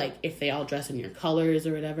party, like if they all dress in your colors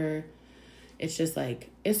or whatever, it's just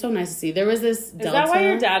like, it's so nice to see. There was this Delta. Is that why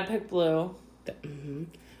your dad picked blue? Mm-hmm.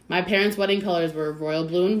 My parents' wedding colors were royal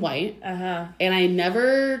blue and white. And I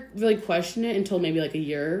never really questioned it until maybe like a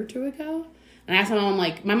year or two ago. And I asked my mom,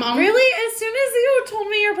 like, my mom... Really? As soon as you told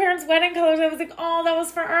me your parents' wedding colors, I was like, oh, that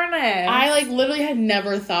was for Ernest. I, like, literally had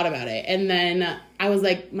never thought about it. And then I was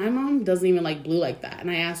like, my mom doesn't even like blue like that.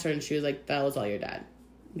 And I asked her, and she was like, that was all your dad.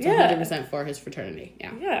 It's 100% for his fraternity.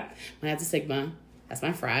 Yeah. My dad's a Sigma. That's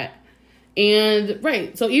my frat. And,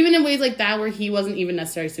 so even in ways like that where he wasn't even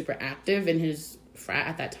necessarily super active in his frat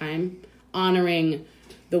at that time, honoring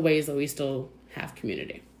the ways that we still have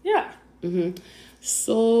community. Yeah.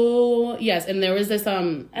 So, yes, and there was this,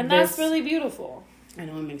 and that's really beautiful. I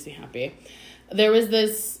know, it makes me happy. There was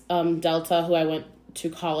this, Delta who I went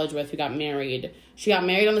to college with who got married. She got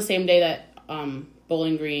married on the same day that,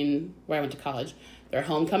 Bowling Green, where I went to college, their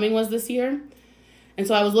homecoming was this year. And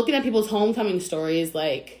so I was looking at people's homecoming stories,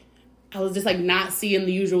 like, I was just, like, not seeing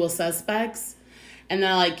the usual suspects. And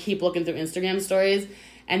then I, like, keep looking through Instagram stories.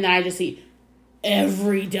 And then I just see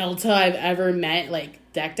every Delta I've ever met, like,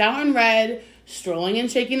 decked out in red, strolling and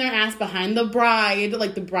shaking their ass behind the bride,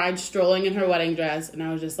 like, the bride strolling in her wedding dress. And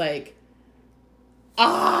I was just like,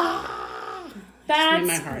 That's made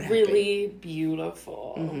my heart really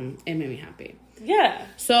beautiful. Mm-hmm. It made me happy. Yeah.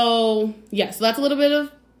 So, yeah, so that's a little bit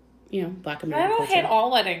of, you know, Black American I don't culture. hate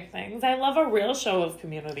all wedding things. I love a real show of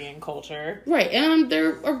community and culture. Right, and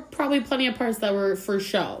there are probably plenty of parts that were for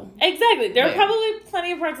show. Exactly. There Right. are probably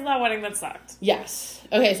plenty of parts of that wedding that sucked. Yes.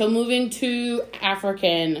 Okay, so moving to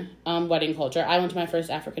African wedding culture. I went to my first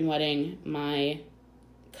African wedding. My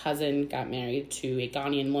cousin got married to a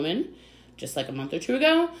Ghanaian woman just like a month or two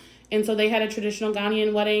ago. And so they had a traditional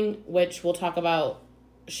Ghanaian wedding, which we'll talk about.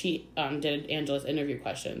 She did Angela's interview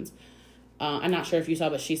questions. I'm not sure if you saw,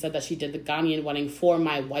 but she said that she did the Ghanaian wedding for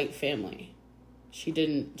my white family. She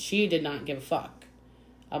did not give a fuck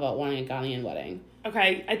about wanting a Ghanaian wedding.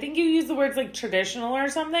 Okay, I think you used the words like traditional or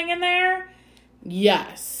something in there.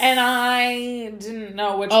 Yes. And I didn't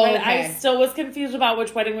know which Oh, wedding. okay. I still was confused about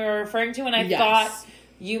which wedding we were referring to, and I Yes. thought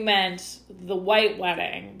you meant the white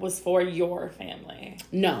wedding was for your family.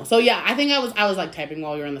 No. So yeah, I think I was like typing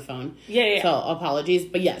while we were on the phone. Yeah. So apologies.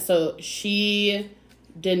 But yeah, so she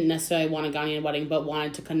didn't necessarily want a Ghanaian wedding, but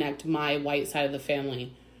wanted to connect my white side of the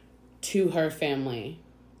family to her family,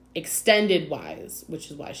 extended wise,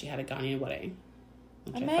 which is why she had a Ghanaian wedding.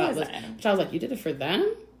 Which Amazing. I was like, you did it for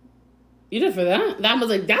them? You did it for them? That was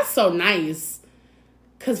like, that's so nice.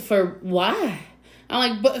 Cause for why?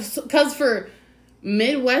 I'm like, but cause for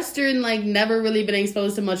Midwestern, like, never really been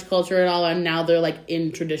exposed to much culture at all, and now they're like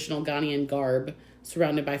in traditional Ghanaian garb,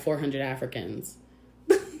 surrounded by 400 Africans.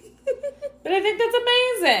 But I think that's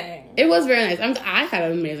amazing. It was very nice. I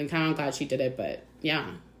had an amazing time. I'm glad she did it, but yeah,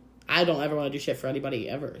 I don't ever want to do shit for anybody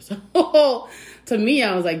ever. So to me,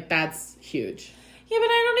 I was like, that's huge. Yeah, but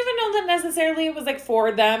I don't even know that necessarily it was like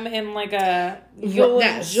for them in like a you'll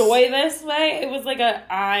enjoy this way. It was like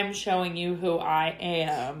I'm showing you who I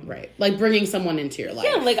am. Right. Like bringing someone into your life.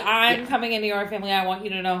 Yeah, like I'm coming into your family. I want you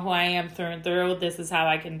to know who I am through and through. This is how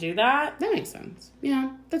I can do that. That makes sense.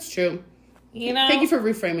 Yeah, that's true. You know? Thank you for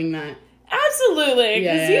reframing that. Absolutely.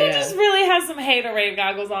 Because Yeah, you just really have some haterade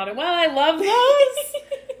goggles on it. Well, I love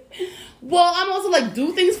those. Well, I'm also like,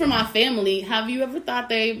 do things for my family. Have you ever thought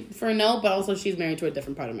they for no? But also she's married to a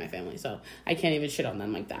different part of my family, so I can't even shit on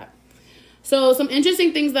them like that. So some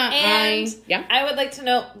interesting things that I would like to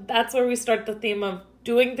know, that's where we start the theme of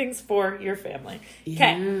doing things for your family.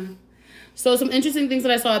 Okay. Yeah. So some interesting things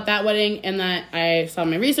that I saw at that wedding and that I saw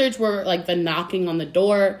in my research were like the knocking on the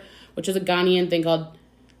door, which is a Ghanaian thing called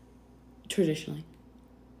traditionally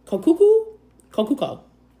kokuko.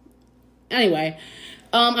 Anyway,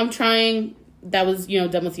 I'm trying. That was,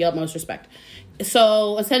 done with the utmost respect.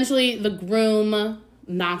 So essentially, the groom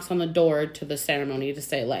knocks on the door to the ceremony to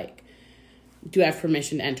say, like, do I have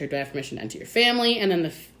permission to enter? Do I have permission to enter your family? And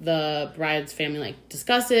then the bride's family, like,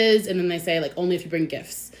 discusses, and then they say, like, only if you bring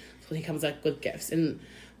gifts. So he comes up with gifts. And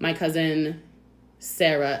my cousin,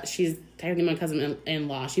 Sarah, she's technically my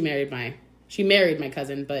cousin-in-law. She married my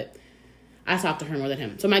cousin, but I talked to her more than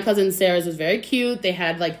him. So my cousin Sarah's was very cute. They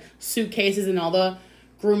had, like, suitcases, and all the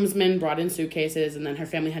groomsmen brought in suitcases, and then her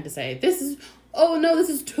family had to say, this is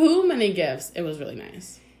too many gifts. It was really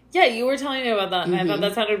nice. Yeah, you were telling me about that, and I thought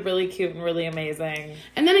that sounded really cute and really amazing.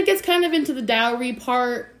 And then it gets kind of into the dowry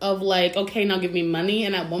part of, like, okay, now give me money.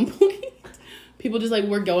 And at one point, people just, like,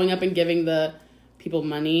 were going up and giving the people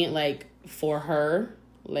money, like, for her.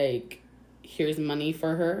 Like, here's money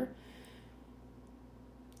for her.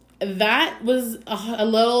 That was a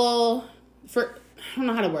little, I don't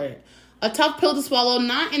know how to word it, a tough pill to swallow.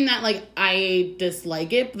 Not in that, like, I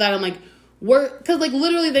dislike it, but that I'm like, because, like,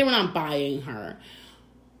 literally they were not buying her.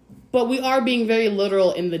 But we are being very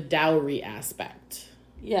literal in the dowry aspect.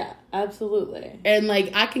 Yeah, absolutely. And,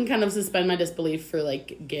 like, I can kind of suspend my disbelief for,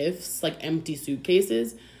 like, gifts, like, empty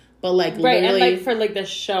suitcases. But, like, right, literally... and, like, for, like, the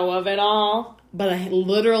show of it all. But a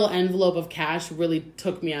literal envelope of cash really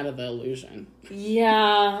took me out of the illusion.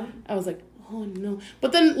 Yeah. I was like, oh, no.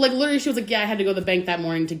 But then, like, literally she was like, yeah, I had to go to the bank that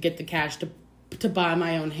morning to get the cash to buy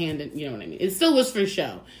my own hand. And you know what I mean? It still was for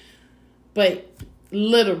show. But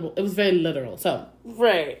literal. It was very literal. So...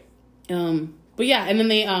 Right. But yeah, and then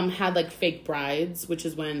they had like fake brides, which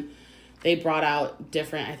is when they brought out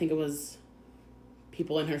different, I think it was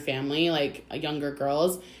people in her family, like younger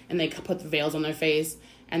girls, and they put the veils on their face,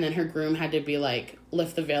 and then her groom had to be like,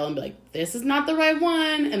 lift the veil and be like, this is not the right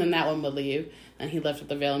one, and then that one would leave, and he lifted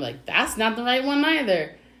the veil and be like, that's not the right one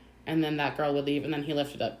either, and then that girl would leave, and then he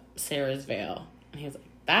lifted up Sarah's veil. And he was like,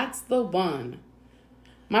 that's the one.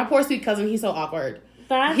 My poor sweet cousin, he's so awkward.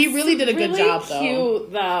 He really did a good job, though.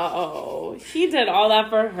 Cute, though. He did all that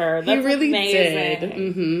for her. That's he really amazing. did.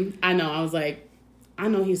 Mm-hmm. I know. I was like, I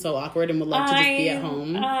know he's so awkward and would love to just be at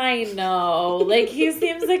home. I know. Like, he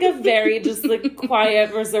seems like a very just, like,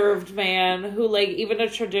 quiet, reserved man who, like, even a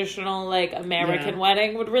traditional, like, American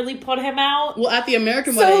wedding would really put him out. Well, at the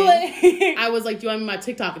American wedding, like, I was like, do you want me my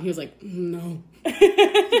TikTok? And he was like, no.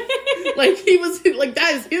 Like, he was, like,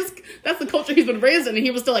 that's the culture he's been raised in. And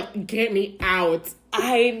he was still like, get me out.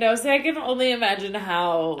 I know. So I can only imagine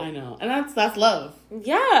how. I know. And that's love.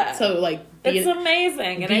 Yeah. So, like, it's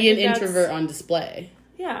amazing. And be an introvert on display.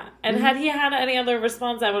 Yeah. And had he had any other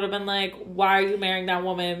response, I would have been like, why are you marrying that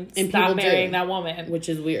woman? And stop marrying that woman. Which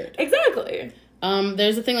is weird. Exactly.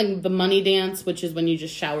 There's a thing like the money dance, which is when you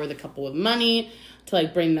just shower the couple with money to,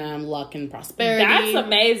 like, bring them luck and prosperity. That's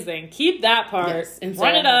amazing. Keep that part. Yes, and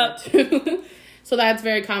run it up. So that's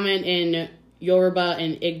very common in Yoruba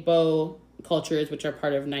and Igbo cultures, which are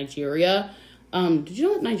part of Nigeria. Did you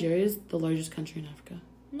know that Nigeria is the largest country in Africa?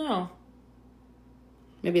 No.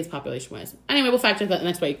 Maybe it's population-wise. Anyway, we'll fact check that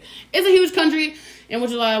next week. It's a huge country, and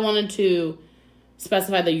which is why I wanted to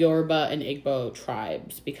specify the Yoruba and Igbo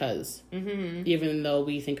tribes, because even though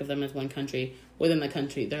we think of them as one country, within the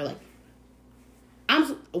country, they're like,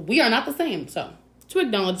 we are not the same. So, to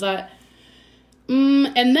acknowledge that.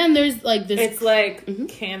 And then there's, like, this... It's like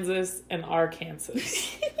Kansas and Arkansas.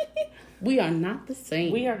 We are not the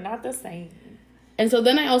same. We are not the same. And so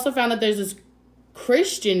then I also found that there's this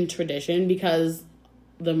Christian tradition, because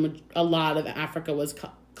a lot of Africa was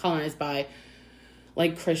colonized by,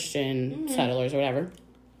 like, Christian settlers or whatever,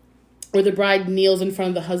 where the bride kneels in front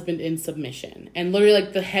of the husband in submission. And literally,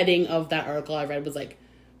 like, the heading of that article I read was, like,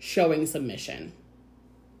 showing submission.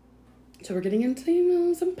 So we're getting into, you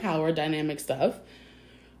know, some power dynamic stuff.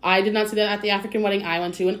 I did not see that at the African wedding I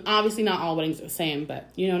went to, and obviously not all weddings are the same,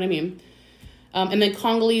 but you know what I mean. And then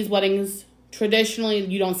Congolese weddings, traditionally,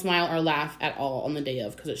 you don't smile or laugh at all on the day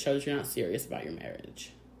of, because it shows you're not serious about your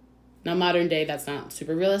marriage. Now, modern day, that's not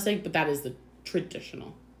super realistic, but that is the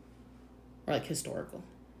traditional. Or, like, historical.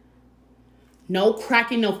 No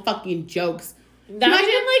cracking, no fucking jokes. Not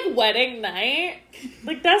even, like, wedding night.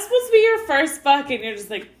 Like, that's supposed to be your first fuck, and you're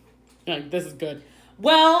just like... this is good.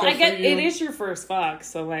 Well, I get it is your first fuck,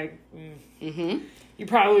 so, like... You're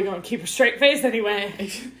probably going to keep a straight face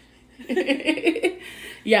anyway.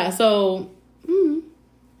 Yeah, so...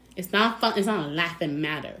 it's not fun. It's not a laughing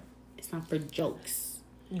matter. It's not for jokes.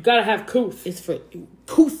 You gotta have couth. It's for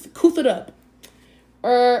couth it up.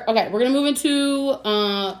 Okay, we're gonna move into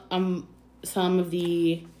some of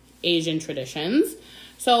the Asian traditions.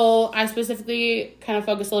 So I specifically kind of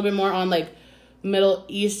focus a little bit more on, like, Middle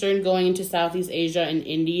Eastern going into Southeast Asia and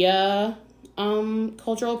India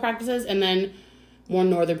cultural practices, and then more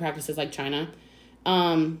northern practices like China.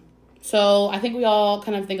 So I think we all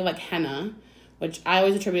kind of think of, like, henna, which I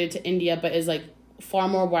always attributed to India, but is, like, far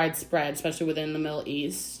more widespread, especially within the Middle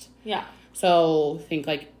East. Yeah. So think,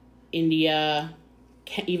 like, India,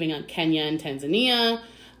 even Kenya and Tanzania,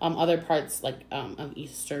 other parts, like, of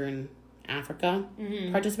Eastern Africa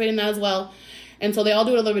participate in that as well. And so they all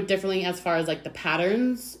do it a little bit differently as far as, like, the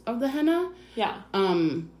patterns of the henna. Yeah.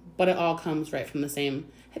 But it all comes right from the same.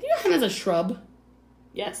 Have you know henna's a shrub?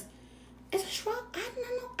 Yes. It's a shrub? I don't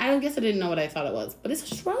know. I guess I didn't know what I thought it was, but it's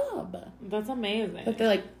a shrub. That's amazing. But they're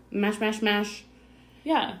like mash.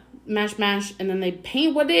 Yeah. Mash, and then they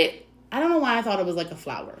paint with it. I don't know why I thought it was like a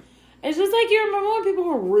flower. It's just like, you remember when people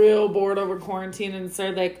were real bored over quarantine and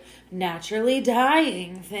started, like, naturally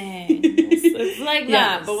dyeing things. It's like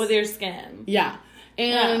that, but with your skin. Yeah.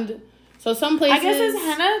 And so some places... I guess, is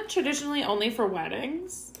henna traditionally only for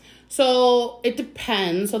weddings? So it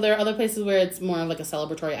depends. So there are other places where it's more of like a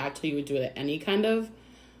celebratory act, so you would do it at any kind of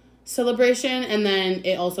celebration. And then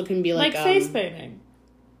it also can be like face painting.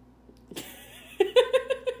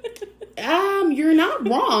 You're not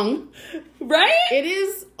wrong. Right? It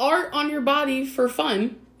is art on your body for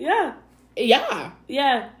fun. Yeah. Yeah.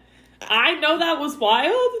 Yeah. I know that was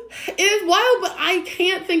wild. It is wild, but I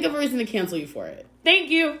can't think of a reason to cancel you for it.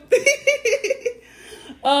 Thank you.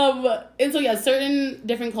 And so, yeah, certain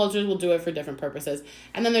different cultures will do it for different purposes.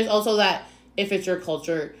 And then there's also that if it's your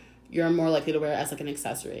culture, you're more likely to wear it as, like, an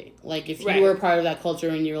accessory. Like, if you were part of that culture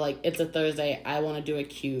and you were like, it's a Thursday, I want to do a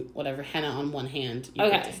cute, whatever, henna on one hand, you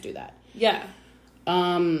can just do that. Yeah.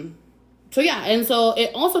 So, yeah, and so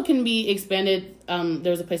it also can be expanded.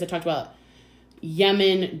 There was a place I talked about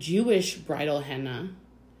Yemen Jewish bridal henna,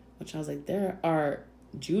 which I was like, there are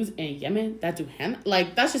Jews in Yemen that do henna?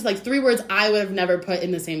 Like, that's just, like, 3 words I would have never put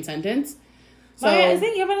in the same sentence. So,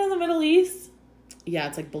 isn't Yemen in the Middle East? Yeah,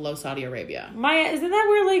 it's like below Saudi Arabia. Maya, isn't that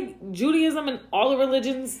where like Judaism and all the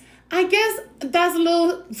religions? I guess that's a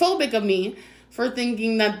little phobic of me for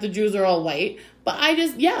thinking that the Jews are all white. But I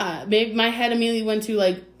just, maybe my head immediately went to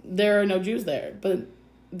like, there are no Jews there. But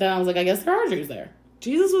then I was like, I guess there are Jews there.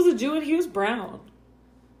 Jesus was a Jew and he was brown.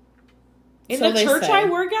 In So the church say. I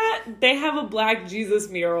work at, they have a black Jesus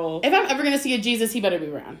mural. If I'm ever going to see a Jesus, he better be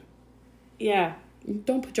brown. Yeah.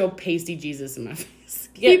 Don't put your pasty Jesus in my face.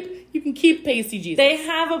 Yeah. You can keep pasty Jesus. They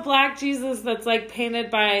have a black Jesus that's like painted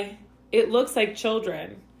by, it looks like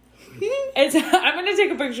children. I'm going to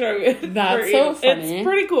take a picture of it. That's so funny. It's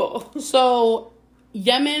pretty cool. So,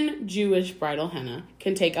 Yemen Jewish bridal henna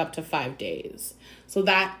can take up to 5 days. So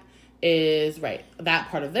that is, that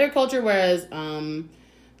part of their culture, whereas,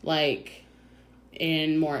 like,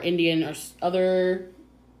 in more Indian or other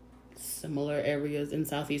similar areas in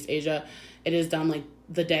Southeast Asia, it is done, like,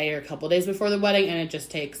 the day or a couple days before the wedding, and it just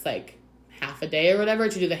takes, like, half a day or whatever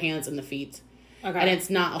to do the hands and the feet. Okay. And it's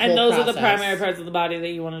not a whole And those process. are the primary parts of the body that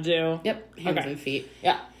you want to do. Yep, hands and feet.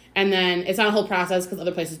 Yeah. And then it's not a whole process because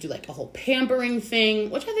other places do like a whole pampering thing,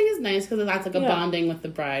 which I think is nice because that's like a bonding with the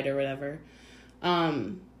bride or whatever.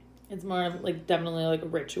 It's more of like definitely like a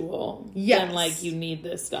ritual. Yes. Than like you need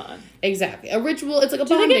this done. Exactly. A ritual, it's like a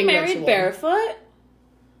Do bonding they get married ritual. barefoot? I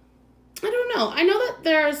don't know. I know that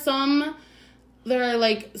there are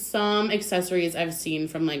like some accessories I've seen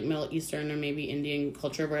from like Middle Eastern or maybe Indian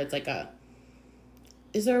culture where it's like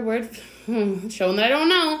is there a word? Showing that I don't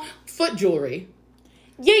know. Foot jewelry.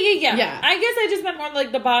 Yeah. Yeah. I guess I just meant more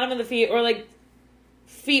like the bottom of the feet or like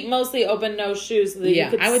feet mostly open, no shoes so that you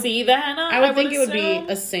could see the henna. I would think it would be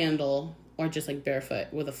a sandal or just like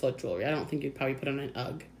barefoot with a foot jewelry. I don't think you'd probably put on an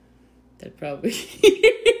UGG. That'd probably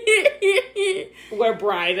where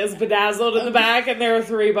bride is bedazzled in the back and there are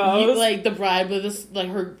 3 bows. Like the bride with this, like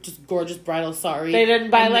her just gorgeous bridal sari. They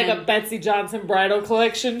didn't buy like a Betsy Johnson bridal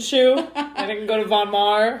collection shoe. They didn't go to Von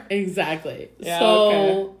Mar. Exactly. Yeah,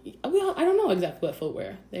 so well, I don't know exactly what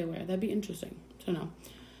footwear they wear. That'd be interesting to know.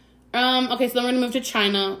 Okay, so then we're gonna move to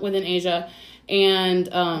China within Asia, and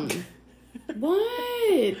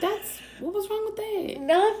what was wrong with that?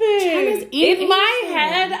 Nothing. China's in my Asia.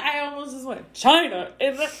 head, I almost just went China.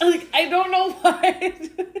 It's like I don't know why.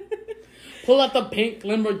 Pull out the pink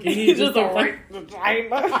Lamborghini. Just right to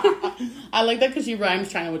China. I like that because she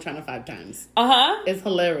rhymes China with China 5 times. It's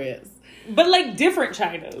hilarious. But like different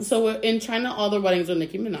Chinas. So in China, all their weddings are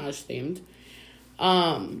Nicki Minaj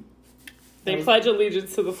themed. They pledge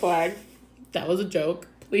allegiance to the flag. That was a joke,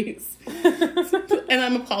 please. And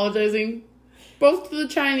I'm apologizing both to the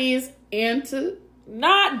Chinese and to...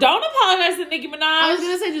 Don't apologize to Nicki Minaj. I was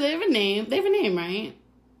going to say, do they have a name? They have a name, right?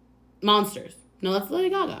 Monsters. No, that's Lady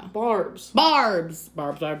Gaga. Barbs. Barbs.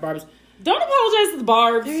 Don't apologize to the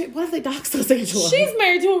Barbs. What if they dox those Angela? She's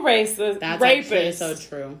married to a racist. That's rapist. actually so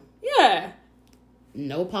true. Yeah.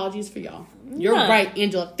 No apologies for y'all. You're right,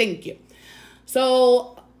 Angela. Thank you.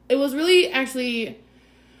 So it was really actually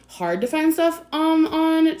hard to find stuff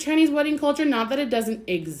on Chinese wedding culture. Not that it doesn't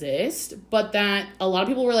exist, but that a lot of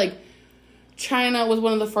people were like, China was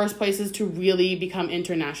one of the first places to really become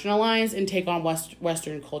internationalized and take on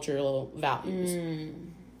Western cultural values.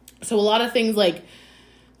 So a lot of things like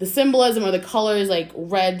the symbolism or the colors, like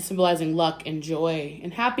red symbolizing luck and joy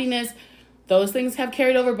and happiness, those things have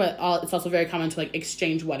carried over, but it's also very common to like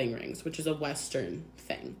exchange wedding rings, which is a Western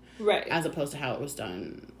thing. Right. As opposed to how it was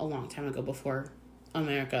done a long time ago before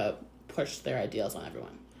America pushed their ideals on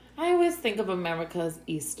everyone. I always think of America as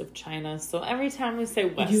east of China, so every time we say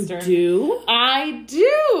Western... You do? I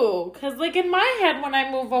do! Because, like, in my head, when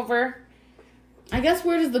I move over... I guess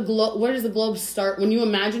where does the globe start? When you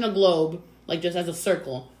imagine a globe, like, just as a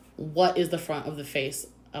circle, what is the front of the face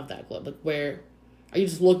of that globe? Like, where... Are you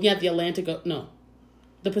just looking at the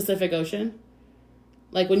the Pacific Ocean?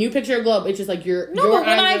 Like, when you picture a globe, it's just like but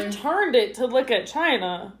when I've turned it to look at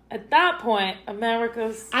China, at that point,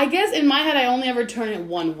 America's... I guess in my head, I only ever turn it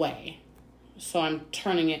one way. So I'm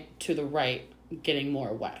turning it to the right, getting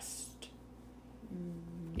more west.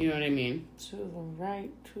 You know what I mean? To the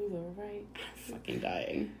right. I'm fucking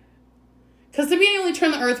dying. Because to me, I only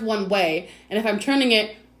turn the earth one way. And if I'm turning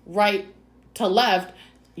it right to left...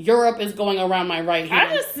 Europe is going around my right hand.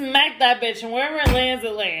 I just smack that bitch, and wherever it lands,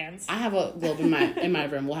 it lands. I have a globe in my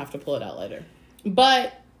room. We'll have to pull it out later.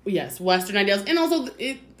 But yes, Western ideals, and also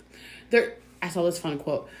I saw this fun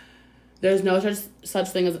quote. There's no such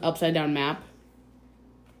thing as an upside down map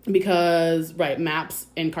because maps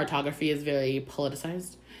and cartography is very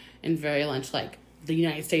politicized and very much like the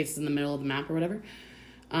United States is in the middle of the map or whatever.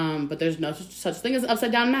 But there's no such thing as an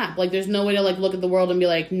upside down map. Like, there's no way to, like, look at the world and be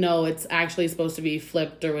like, no, it's actually supposed to be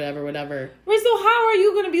flipped or whatever. Wait, so how are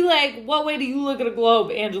you going to be like, what way do you look at a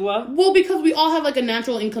globe, Angela? Well, because we all have, like, a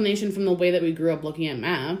natural inclination from the way that we grew up looking at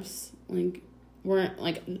maps. Like,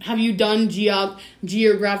 have you done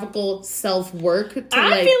geographical self-work?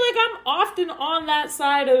 I feel like I'm often on that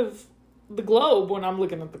side of the globe when I'm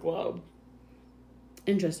looking at the globe.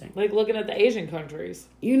 Interesting. Like, looking at the Asian countries.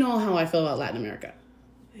 You know how I feel about Latin America.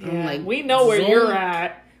 Yeah, I'm like, we know where zoink, you're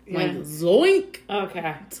at. Yeah. Like, zoink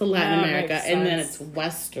Okay. to Latin That America, makes and then sense. it's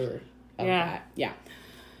western of Yeah. that. Yeah.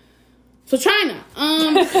 So China.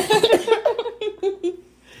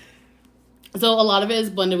 So a lot of it is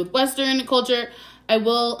blended with Western culture. I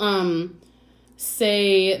will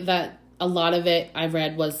say that a lot of it I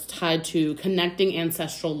read was tied to connecting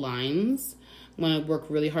ancestral lines. I'm going to work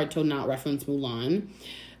really hard to not reference Mulan.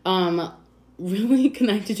 Really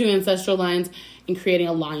connected to ancestral lines and creating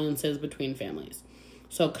alliances between families.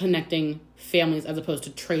 So connecting families as opposed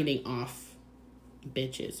to trading off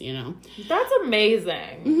bitches, you know? That's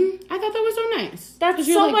amazing. Mm-hmm. I thought that was so nice. That's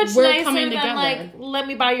so much nicer than, like, let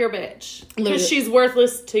me buy your bitch. Because she's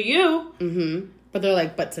worthless to you. Mm-hmm. But they're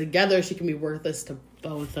like, but together she can be worthless to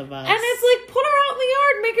both of us. And it's like, put her out in the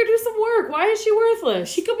yard, make her do some work. Why is she worthless?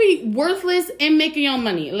 She could be worthless and making y'all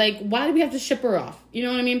money. Like, why do we have to ship her off? You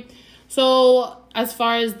know what I mean? So, as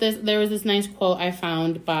far as this, there was this nice quote I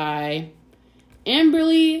found by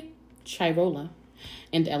Amberly Chirola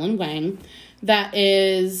and Ellen Wang that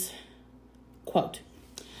is, quote,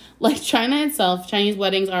 like China itself, Chinese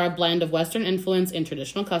weddings are a blend of Western influence and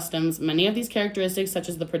traditional customs. Many of these characteristics, such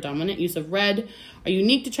as the predominant use of red, are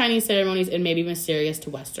unique to Chinese ceremonies and may be mysterious to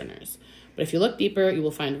Westerners. But if you look deeper, you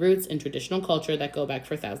will find roots in traditional culture that go back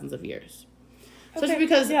for thousands of years. Okay. Especially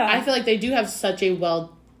because I feel like they do have such a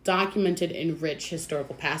well-documented and rich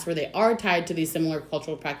historical past where they are tied to these similar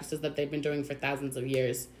cultural practices that they've been doing for thousands of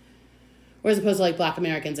years. Whereas opposed to, like, Black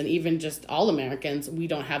Americans and even just all Americans, we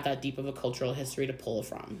don't have that deep of a cultural history to pull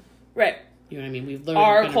from. Right. You know what I mean? We've literally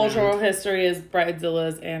our cultural history is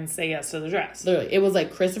Bridezillas and Say Yes to the Dress. Literally. It was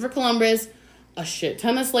like Christopher Columbus, a shit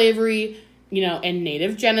ton of slavery, you know, and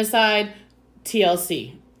native genocide,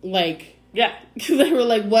 TLC. Like, yeah. Because they were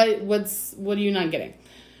like, what are you not getting?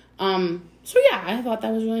 So yeah, I thought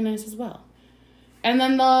that was really nice as well. And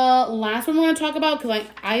then the last one we're going to talk about, because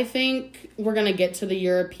I think we're going to get to the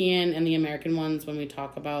European and the American ones when we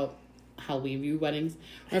talk about how we view weddings.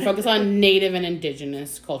 We're going to focus on Native and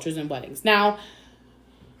Indigenous cultures and weddings. Now,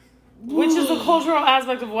 which is the cultural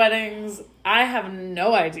aspect of weddings I have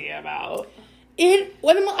no idea about.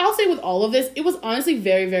 I'll say with all of this, it was honestly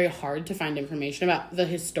very, very hard to find information about the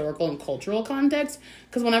historical and cultural context.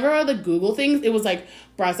 Because whenever I would Google things, it was like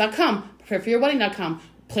brides.com, prepareforyourwedding.com,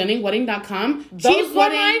 planningwedding.com. Those were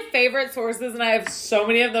my favorite sources, and I have so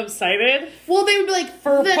many of them cited. Well, they would be like,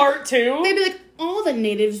 for part 2. They'd be like, all the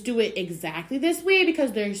natives do it exactly this way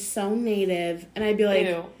because they're so native. And I'd be like,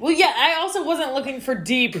 ew. Well, yeah, I also wasn't looking for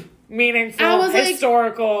deep, meaningful,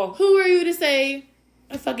 historical. Like, who are you to say?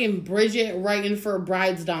 A fucking Bridget writing for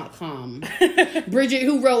brides.com. Bridget,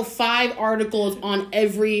 who wrote 5 articles on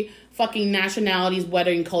every fucking nationality's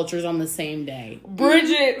wedding cultures on the same day.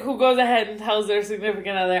 Bridget, who goes ahead and tells their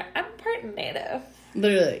significant other, I'm part native.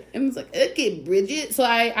 Literally. And it's like, okay, Bridget. So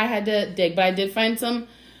I had to dig, but I did find some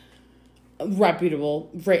reputable,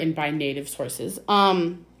 written by native sources.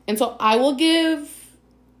 And so I'm only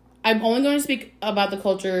going to speak about the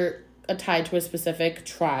culture tied to a specific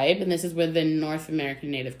tribe, and this is within North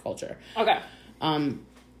American Native culture. Okay.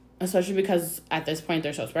 Especially because at this point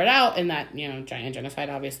they're so spread out, and that, you know, giant genocide,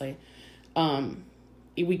 obviously.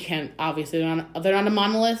 We can't, obviously, they're not a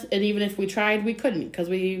monolith, and even if we tried, we couldn't, because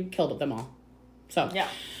we killed them all. So, yeah.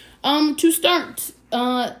 To start,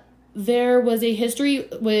 there was a history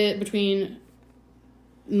between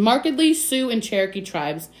markedly Sioux and Cherokee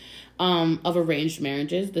tribes of arranged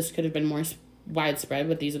marriages. This could have been more widespread,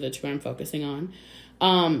 but these are the 2 I'm focusing on.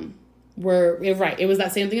 It was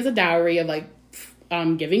that same thing as a dowry of like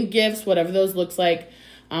giving gifts, whatever those looks like.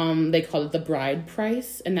 They called it the bride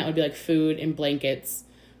price, and that would be like food and blankets,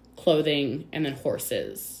 clothing, and then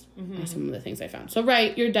horses. Are some of the things I found. So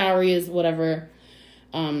your dowry is whatever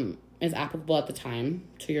is applicable at the time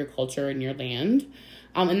to your culture and your land,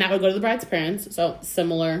 and that would go to the bride's parents. So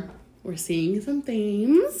similar, we're seeing some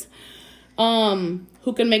themes.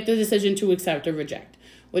 Who can make the decision to accept or reject,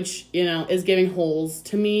 which, you know, is giving holes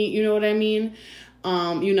to me. You know what I mean?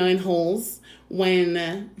 In holes,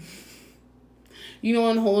 the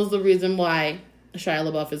reason why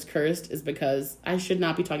Shia LaBeouf is cursed is because I should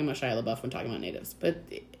not be talking about Shia LaBeouf when talking about natives, but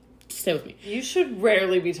stay with me. You should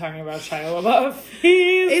rarely be talking about Shia LaBeouf.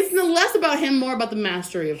 It's less about him, more about the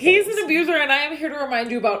mastery of He's holes. an abuser, and I am here to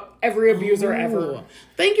remind you about every abuser ever.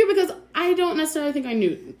 Thank you, because I don't necessarily think I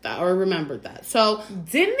knew that or remembered that. So,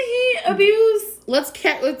 didn't he abuse? Let's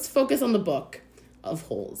focus on the book of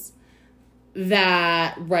holes.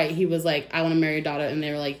 That, right, he was like, I want to marry your daughter, and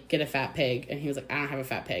they were like, get a fat pig, and he was like, I don't have a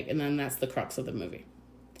fat pig, and then that's the crux of the movie.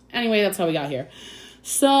 Anyway, that's how we got here.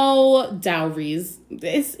 So, dowries,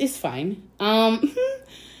 it's fine.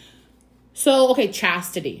 So, okay,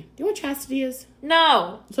 chastity. Do you know what chastity is?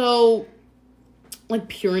 No. So, like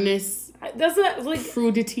pureness, Doesn't like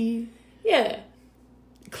crudity, yeah.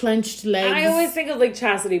 clenched legs. I always think of like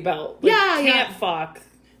chastity belt. Like, can't fuck.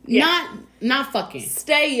 Yeah. Not fucking.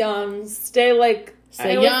 Stay young. Stay like.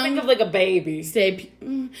 Stay I always young. think of like a baby. Stay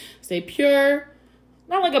pure.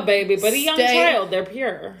 Not like a baby, but a young child. They're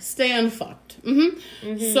pure. Stay unfucked.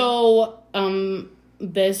 So,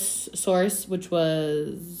 this source, which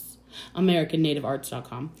was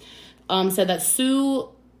AmericanNativeArts.com, said that Sioux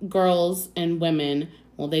girls and women,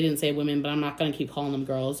 well, they didn't say women, but I'm not going to keep calling them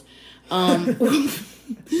girls,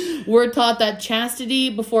 were taught that chastity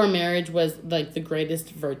before marriage was like the greatest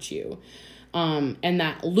virtue. And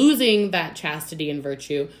that losing that chastity and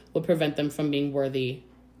virtue would prevent them from being worthy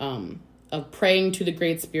of praying to the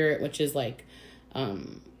Great Spirit, which is like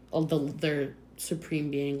their supreme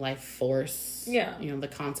being, life force. Yeah. You know, the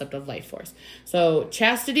concept of life force. So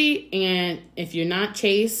chastity, and if you're not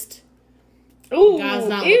chaste, Ooh, God's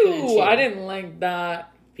not looking at you. I didn't like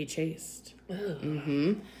that. Be chaste. So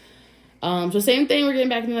same thing, we're getting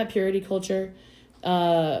back into that purity culture.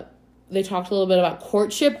 They talked a little bit about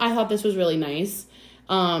courtship. I thought this was really nice.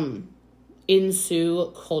 In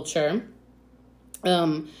Sioux culture,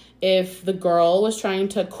 if the girl was trying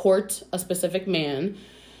to court a specific man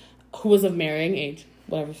who was of marrying age,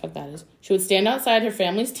 whatever the fuck that is, she would stand outside her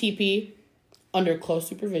family's teepee under close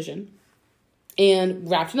supervision and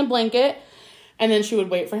wrapped in a blanket, and then she would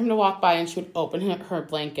wait for him to walk by, and she would open her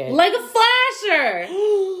blanket. Like a flasher!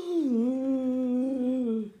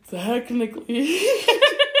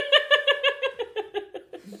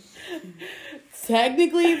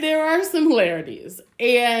 Technically, there are similarities.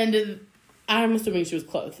 And I'm assuming she was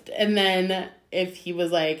clothed. And then if he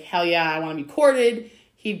was like, hell yeah, I want to be courted,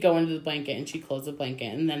 he'd go into the blanket and she'd close the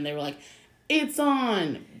blanket. And then they were like, it's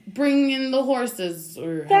on. Bring in the horses,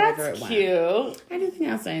 or however it went. That's cute. I didn't think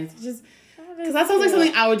that was nice. Just because that sounds like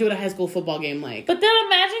something I would do at a high school football game. Like, but then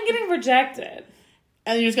imagine getting rejected.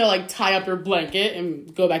 And you just gotta like tie up your blanket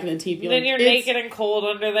and go back in the teepee. Then like, you're naked and cold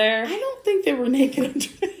under there. I don't think they were naked under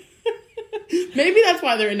there. Maybe that's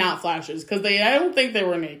why they're not flashes, because I don't think they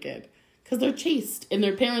were naked. Because they're chaste, and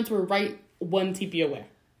their parents were right one teepee away.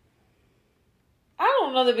 I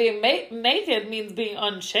don't know that being naked means being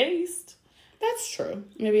unchaste. That's true.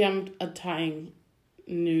 Maybe I'm tying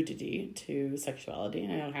nudity to sexuality.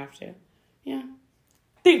 I don't have to. Yeah.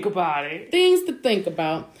 Think about it. Things to think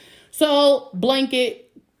about. So,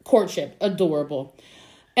 blanket courtship. Adorable.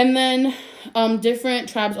 And then different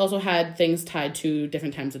tribes also had things tied to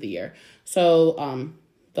different times of the year. So,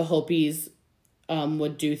 the Hopis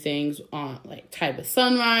would do things on like tied with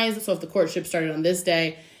sunrise. So, if the courtship started on this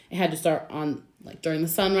day, it had to start on like during the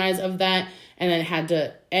sunrise of that, and then it had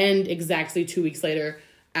to end exactly 2 weeks later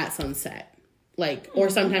at sunset. Like, or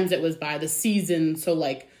sometimes it was by the season. So,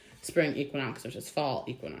 like spring equinox, which is fall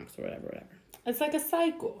equinox, or whatever. It's like a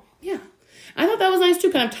cycle. Yeah. I thought that was nice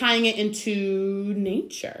too, kind of tying it into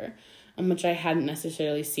nature, which I hadn't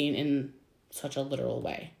necessarily seen in such a literal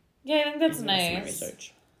way. Yeah, I think that's My nice.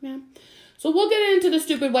 research. Yeah. So we'll get into the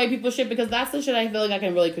stupid white people shit, because that's the shit I feel like I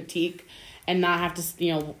can really critique and not have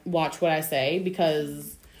to, watch what I say,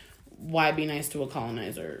 because why be nice to a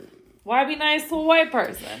colonizer? Why be nice to a white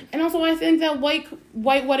person? And also, I think that white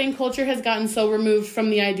wedding culture has gotten so removed from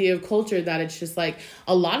the idea of culture that it's just like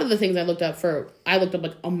a lot of the things I looked up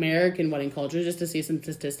like American wedding culture just to see some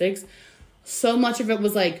statistics. So much of it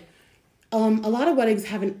was like, a lot of weddings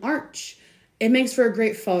have an arch. It makes for a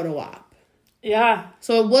great photo op. Yeah.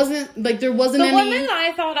 So it wasn't like there wasn't any. The one thing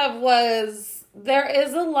I thought of was there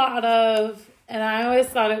is a lot of, and I always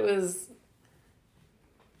thought it was,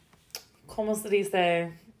 como se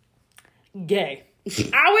dice, gay.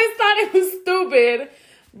 I always thought it was stupid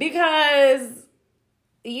because,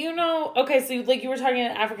 okay, so like you were talking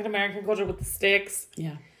about African American culture with the sticks.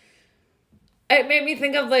 Yeah. It made me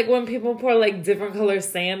think of like when people pour like different color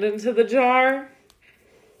sand into the jar.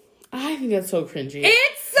 I think that's so cringy.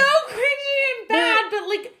 It's so cringy and bad, but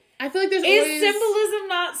like, I feel like there's is always symbolism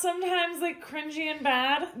not sometimes like cringy and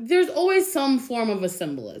bad? There's always some form of a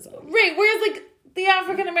symbolism. Right, whereas like the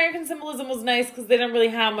African American symbolism was nice because they didn't really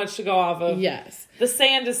have much to go off of. Yes. The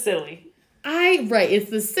sand is silly. It's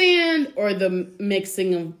the sand or the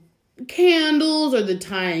mixing of candles or the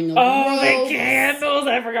tying of ropes. The candles.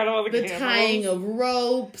 I forgot about the candles. The tying of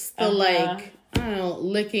ropes, the I don't know,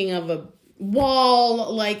 licking of a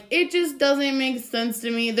wall. Like, it just doesn't make sense to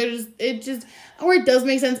me. It does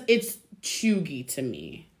make sense. It's chuggy to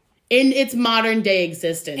me. In its modern day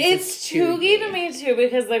existence. It's chuggy to me too,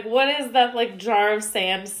 because like, what is that like jar of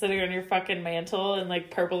sand sitting on your fucking mantle in like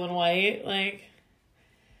purple and white? Like,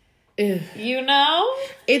 ugh. You know?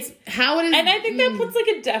 It's how it is. And I think that puts like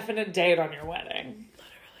a definite date on your wedding.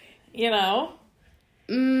 Literally. You know?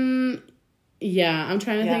 Yeah, I'm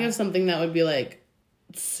trying to think of something that would be like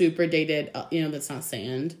super dated, that's not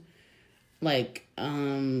sand. Like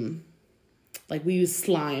we use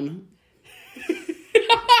slime.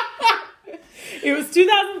 It was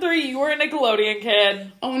 2003. You were a Nickelodeon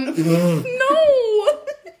kid. Oh, no. No!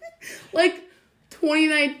 Like,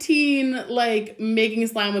 2019, like, making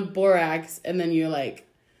slime with borax, and then you're like,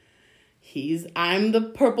 I'm the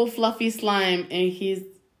purple fluffy slime, and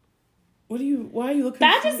why are you looking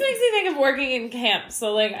That just makes me think of working in camp,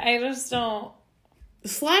 so, like, I just don't...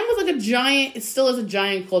 Slime was like it still is a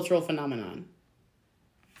giant cultural phenomenon.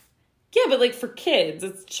 Yeah, but like for kids,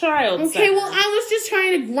 it's child Okay, center. well, I was just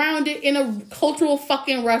trying to ground it in a cultural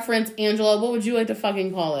fucking reference, Angela. What would you like to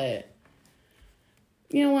fucking call it?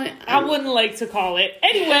 You know what? I wouldn't like to call it.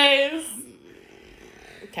 Anyways.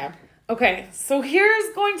 Okay, so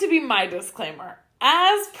here's going to be my disclaimer.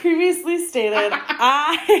 As previously stated,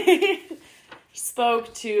 I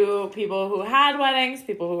spoke to people who had weddings,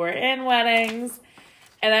 people who were in weddings.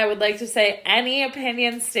 And I would like to say any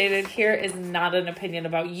opinion stated here is not an opinion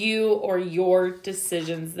about you or your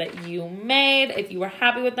decisions that you made. If you were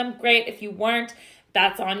happy with them, great. If you weren't,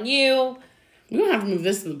 that's on you. We don't have to move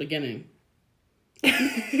this to the beginning.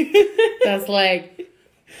 That's like,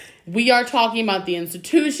 we are talking about the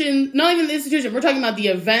institution, not even the institution. We're talking about the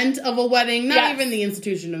event of a wedding, not even the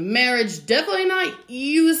institution of marriage. Definitely not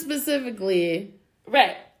you specifically.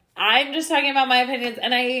 Right. I'm just talking about my opinions,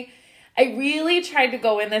 and I really tried to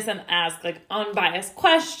go in this and ask, like, unbiased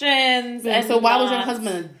questions. Yeah, and so why was your husband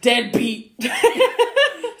a deadbeat?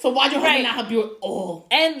 So why'd your husband not help you at all?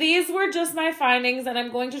 And these were just my findings, and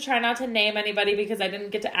I'm going to try not to name anybody because I didn't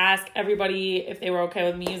get to ask everybody if they were okay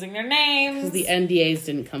with me using their names. Because the NDAs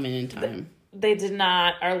didn't come in time. They did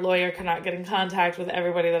not. Our lawyer could not get in contact with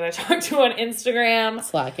everybody that I talked to on Instagram.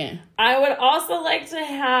 Slacking. I would also like to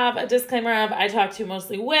have a disclaimer of I talked to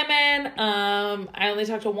mostly women. I only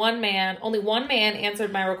talked to one man. Only one man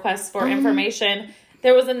answered my request for information.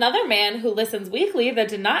 There was another man who listens weekly that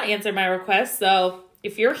did not answer my request. So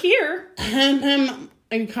if you're here...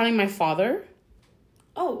 Are you counting my father?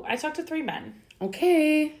 Oh, I talked to 3 men.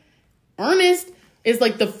 Okay. Ernest is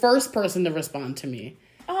like the first person to respond to me.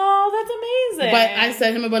 Oh, that's amazing. But I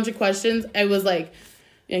sent him a bunch of questions. I was like,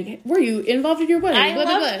 were you involved in your wedding? I love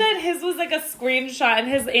that his was like a screenshot and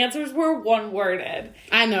his answers were one-worded.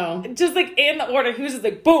 I know. Just like in the order. He was just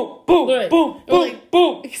like, boom, boom, boom, boom, like,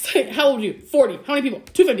 boom. He's like, how old are you? 40. How many people?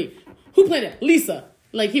 250. Who played it? Lisa.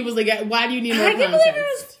 Like, he was like, why do you need more context? I can't believe he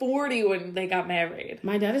was 40 when they got married.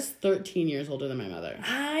 My dad is 13 years older than my mother.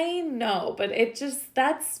 I know, but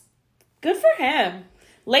that's good for him.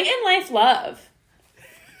 Late in life love.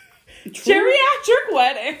 True. Geriatric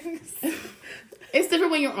weddings. It's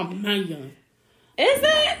different when you're a man. Is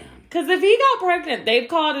it? Because if he got pregnant, they'd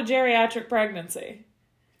call it a geriatric pregnancy.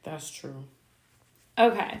 That's true.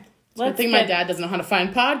 Okay. I think my dad doesn't know how to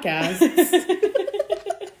find podcasts.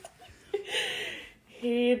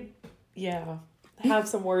 He'd, have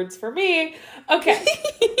some words for me. Okay.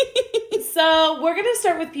 So we're going to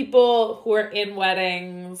start with people who are in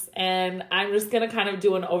weddings, and I'm just going to kind of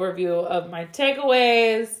do an overview of my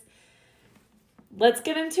takeaways. Let's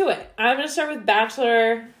get into it. I'm going to start with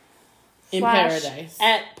bachelor in paradise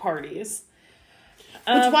at parties.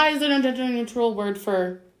 Why is there no gender neutral word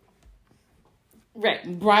for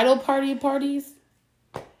bridal parties?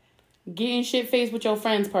 Getting shit faced with your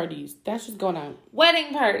friends parties. That's just going out.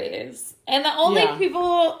 Wedding parties. And the only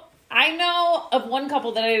people I know of, one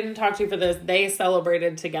couple that I didn't talk to for this, they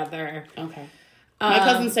celebrated together. Okay. My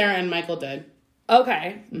cousin Sarah and Michael did.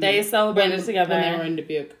 Okay. Mm-hmm. They celebrated together. When they were in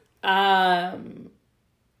Dubuque.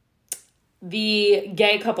 The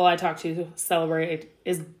gay couple I talked to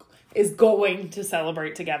is going to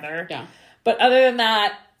celebrate together. Yeah. But other than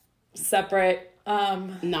that, separate.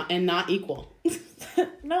 Not equal.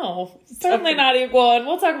 No, certainly not equal. And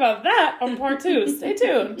we'll talk about that on part 2. Stay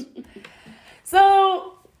tuned.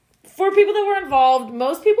 So, for people that were involved,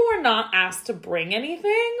 most people were not asked to bring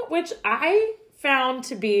anything, which I found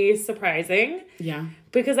to be surprising. Yeah.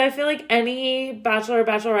 Because I feel like any bachelor or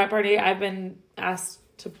bachelorette party I've been asked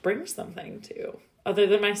to bring something to, other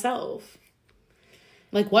than myself.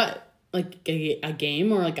 Like what? Like a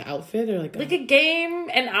game or like an outfit or like a game,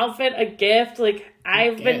 an outfit, a gift. Like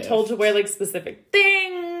I've been told to wear like specific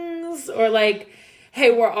things, or like,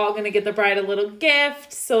 hey, we're all gonna get the bride a little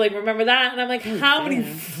gift. So like remember that? And I'm like, how many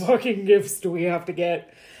fucking gifts do we have to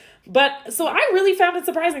get? But so I really found it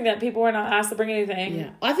surprising that people were not asked to bring anything. Yeah.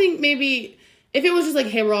 I think maybe if it was just like,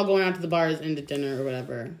 hey, we're all going out to the bars and to dinner or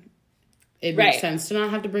whatever, it makes sense to not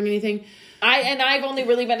have to bring anything. I've only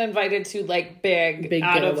really been invited to like big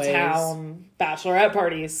out of town bachelorette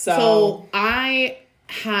parties. So I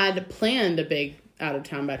had planned a big out of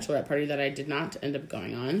town bachelorette party that I did not end up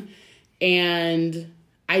going on, and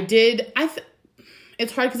I did.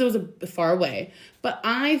 It's hard because it was far away, but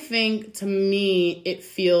I think to me it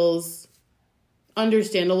feels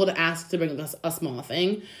understandable to ask to bring a small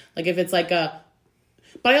thing, like if it's like a.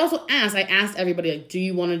 But I also asked everybody, like, do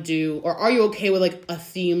you want to do, or are you okay with, like, a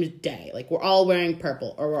themed day? Like, we're all wearing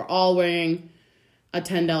purple, or we're all wearing a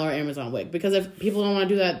 $10 Amazon wig. Because if people don't want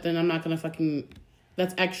to do that, then I'm not going to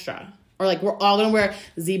that's extra. Or, like, we're all going to wear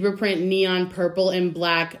zebra print, neon, purple, and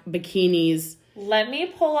black bikinis. Let me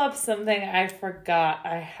pull up something I forgot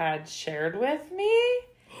I had shared with me.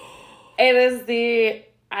 It is the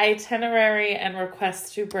itinerary and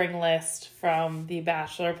request to bring list from the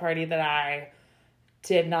bachelor party that I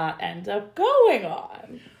did not end up going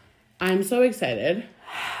on. I'm so excited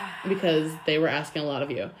because they were asking a lot of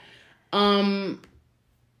you.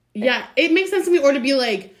 Yeah, it makes sense to me, or to be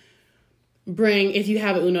like, if you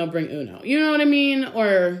have Uno, bring Uno. You know what I mean?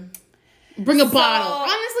 Or bring a bottle.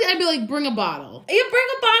 Honestly, I'd be like, bring a bottle. Yeah, bring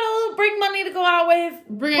a bottle, bring money to go out with.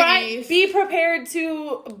 Bring be prepared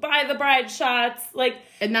to buy the bride shots.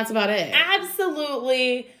 And that's about it.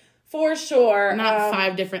 Absolutely. For sure. Not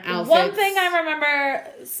 5 different outfits. One thing I remember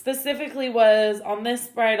specifically was on this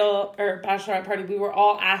bridal or bachelorette party, we were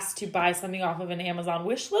all asked to buy something off of an Amazon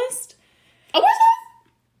wish list. A wish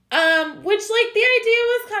list? Which, like, the idea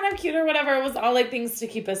was kind of cute or whatever. It was all, like, things to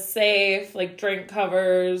keep us safe, like drink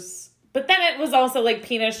covers. But then it was also, like,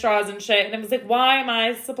 penis straws and shit. And it was like, why am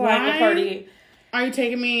I supplying the party? Are you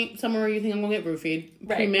taking me somewhere where you think I'm going to get roofied?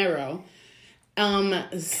 Right. Primero.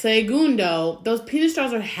 Segundo, those penis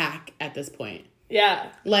straws are hack at this point. Yeah.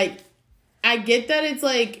 Like, I get that it's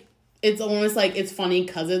like, it's almost like it's funny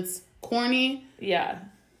because it's corny. Yeah.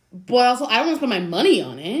 But also, I don't want to spend my money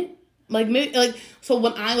on it. Like, maybe, like, so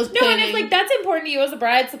when I was planning... No, and it's like, that's important to you as a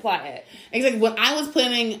bride, supply it. Exactly. When I was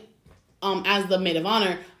planning, as the maid of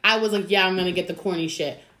honor, I was like, yeah, I'm going to get the corny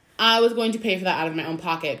shit. I was going to pay for that out of my own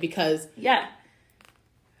pocket because... Yeah.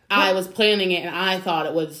 I was planning it, and I thought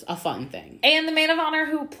it was a fun thing. And the maid of honor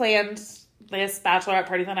who planned this bachelorette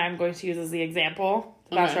party that I'm going to use as the example,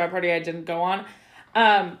 the bachelorette party I didn't go on,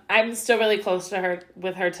 I'm still really close to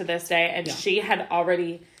her to this day, and she had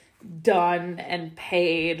already done and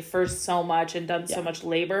paid for so much and done so much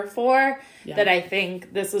labor for that I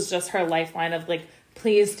think this was just her lifeline of like,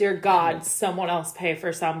 please, dear God, someone else pay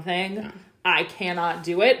for something. Yeah. I cannot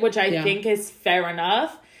do it, which I think is fair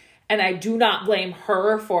enough. And I do not blame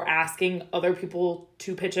her for asking other people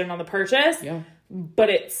to pitch in on the purchase. Yeah. But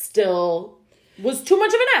it still was too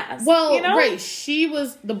much of an ask. Well, you know? Right.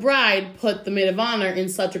 The bride put the maid of honor in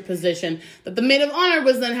such a position that the maid of honor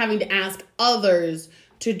was then having to ask others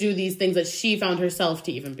to do these things that she found herself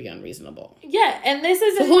to even be unreasonable. Yeah, and this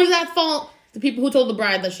is... So who is at fault? The people who told the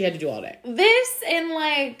bride that she had to do all day. This in,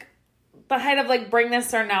 like, the height of, like, bring this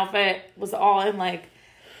certain outfit was all in, like...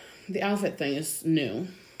 The outfit thing is new.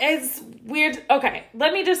 It's weird. Okay,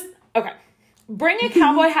 bring a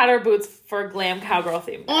cowboy hat or boots for a glam cowgirl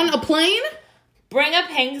theme. On a plane? Bring a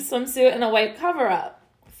pink swimsuit and a white cover-up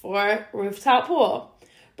for rooftop pool.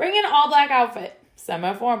 Bring an all-black outfit,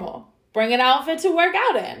 semi-formal. Bring an outfit to work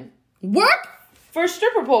out in. Work? For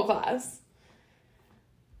stripper pole class.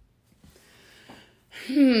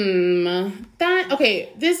 This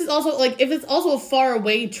is also, like, if it's also a far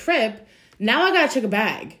away trip, now I gotta check a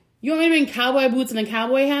bag. You want me to bring cowboy boots and a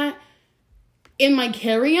cowboy hat in my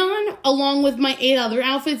carry-on along with my 8 other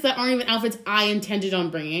outfits that aren't even outfits I intended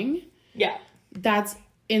on bringing? Yeah. That's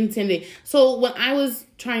insanity. So when I was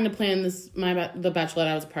trying to plan the bachelorette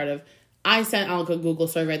I was a part of, I sent out a Google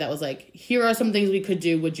survey that was like, here are some things we could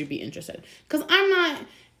do. Would you be interested? Because I'm not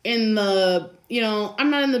in the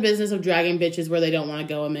business of dragging bitches where they don't want to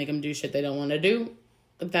go and make them do shit they don't want to do.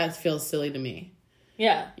 That feels silly to me.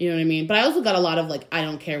 Yeah. You know what I mean? But I also got a lot of like, I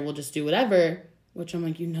don't care, we'll just do whatever. Which I'm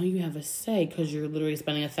like, you have a say because you're literally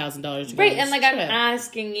spending $1,000 to go on this and like trip. I'm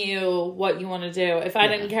asking you what you want to do. If I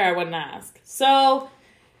didn't care, I wouldn't ask. So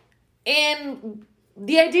And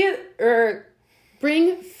the idea,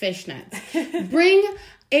 bring fishnets. Bring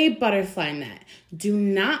a butterfly net. Do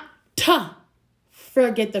not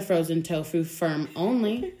forget the frozen tofu firm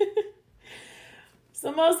only.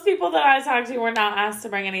 So most people that I talked to were not asked to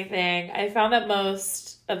bring anything. I found that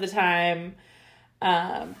most of the time,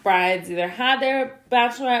 brides either had their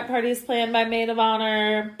bachelorette parties planned by maid of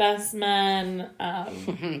honor, best men.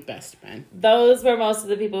 Best men. Those were most of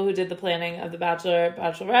the people who did the planning of the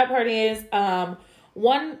bachelorette parties.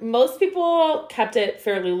 Most people kept it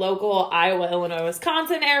fairly local, Iowa, Illinois,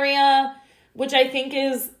 Wisconsin area, which I think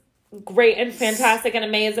is great and fantastic and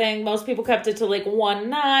amazing. Most people kept it to like one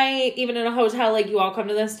night, even in a hotel, like you all come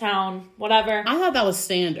to this town, whatever. I thought that was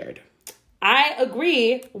standard. I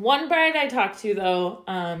agree. One bride I talked to, though,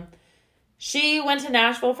 she went to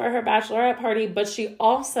Nashville for her bachelorette party, but she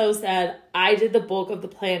also said, I did the bulk of the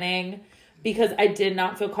planning because I did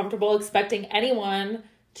not feel comfortable expecting anyone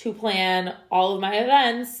to plan all of my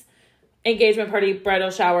events. Engagement party,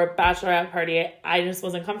 bridal shower, bachelorette party. I just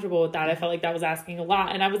wasn't comfortable with that. I felt like that was asking a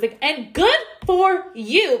lot. And I was like, and good for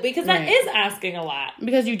you, because that is asking a lot.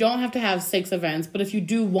 Because you don't have to have 6 events, but if you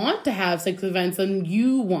do want to have 6 events, then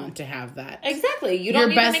you want to have that. Exactly. You don't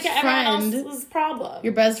need to make it everyone else's problem.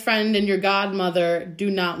 Your best friend and your godmother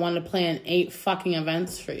do not want to plan 8 fucking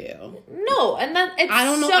events for you. No, and then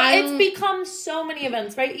it's become so many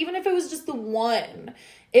events, right? Even if it was just the one,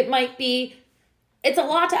 it might be... It's a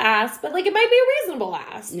lot to ask, but, like, it might be a reasonable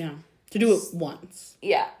ask. Yeah. To do it once.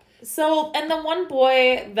 Yeah. So, and the one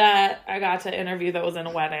boy that I got to interview that was in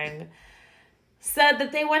a wedding said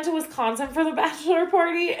that they went to Wisconsin for the bachelor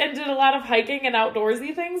party and did a lot of hiking and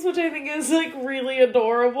outdoorsy things, which I think is, like, really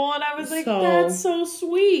adorable. And I was like, that's so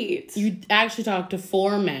sweet. You actually talked to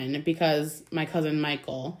 4 men because my cousin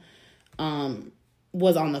Michael,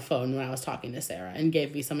 was on the phone when I was talking to Sarah and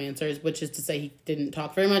gave me some answers, which is to say he didn't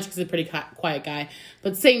talk very much because he's a pretty quiet guy.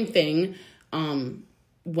 But same thing,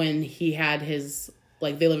 when he had his,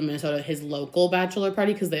 like, they live in Minnesota, his local bachelor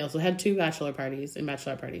party, because they also had 2 bachelor parties and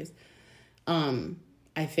bachelorette parties.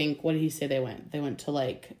 I think, what did he say they went? They went to,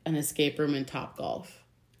 like, an escape room in Topgolf.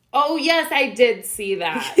 Oh, yes, I did see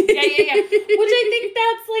that. Yeah. Which I think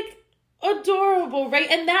that's, like, adorable, right?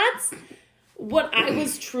 And that's... what I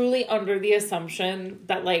was truly under the assumption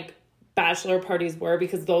that, like, bachelor parties were,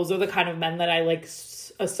 because those are the kind of men that I, like,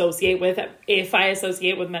 associate with, if I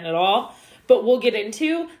associate with men at all. But we'll get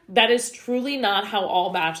into, that is truly not how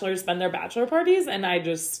all bachelors spend their bachelor parties. And I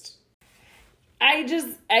didn't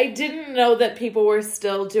know that people were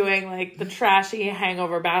still doing, like, the trashy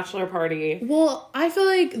hangover bachelor party. Well, I feel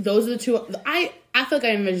like those are the 2, I feel like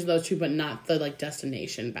I envisioned those 2, but not the, like,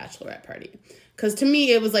 destination bachelorette party. Because to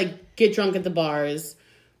me, it was like, get drunk at the bars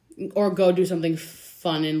or go do something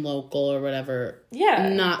fun and local or whatever. Yeah.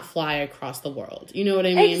 Not fly across the world. You know what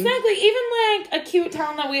I mean? Exactly. Even like a cute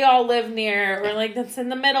town that we all live near or like that's in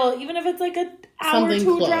the middle, even if it's like an hour or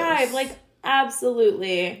 2 drive. Like,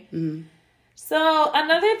 absolutely. Mm-hmm. So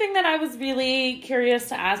another thing that I was really curious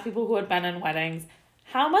to ask people who had been in weddings,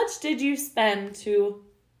 how much did you spend to,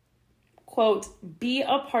 quote, be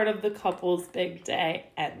a part of the couple's big day,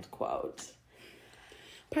 end quote?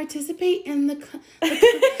 Participate in the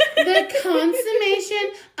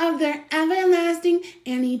consummation of their everlasting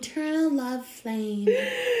and eternal love flame.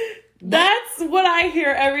 That's what I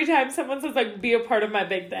hear every time someone says, like, be a part of my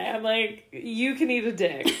big day. I'm like, you can eat a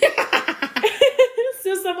dick.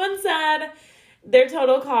 So someone said their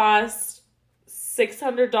total cost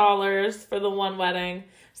 $600 for the one wedding.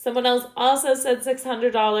 Someone else also said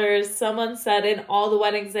 $600. Someone said in all the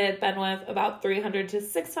weddings they had been with, about $300 to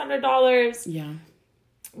 $600. Yeah.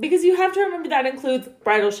 Because you have to remember that includes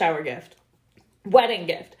bridal shower gift, wedding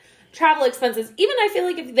gift, travel expenses. Even I feel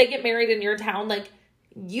like if they get married in your town, like,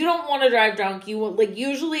 you don't want to drive drunk. You will, like,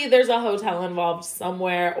 usually there's a hotel involved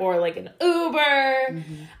somewhere or like an Uber.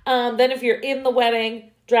 Mm-hmm. Then if you're in the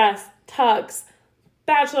wedding, dress, tux,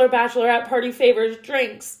 bachelor, bachelorette, party favors,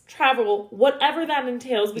 drinks, travel, whatever that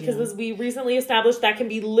entails, because as we recently established, that can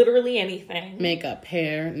be literally anything. Makeup,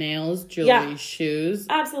 hair, nails, jewelry, shoes,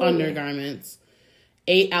 absolutely, undergarments.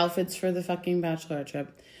 8 outfits for the fucking bachelor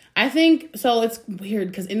trip. I think, so it's weird,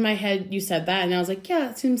 because in my head, you said that, and I was like, yeah,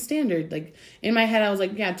 it seems standard. Like, in my head, I was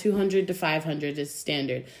like, yeah, 200 to 500 is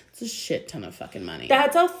standard. It's a shit ton of fucking money.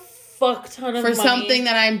 That's a fuck ton of money. For something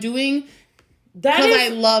that I'm doing because I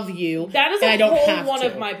love you. That is a whole one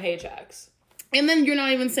of my paychecks. And then you're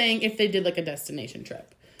not even saying if they did, like, a destination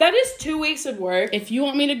trip. That is 2 weeks of work. If you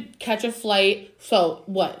want me to catch a flight, so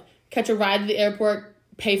what? Catch a ride to the airport,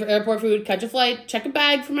 pay for airport food, catch a flight, check a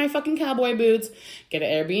bag for my fucking cowboy boots, get an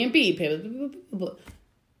Airbnb, pay.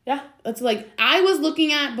 Yeah, that's like, I was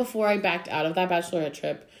looking at, before I backed out of that bachelorette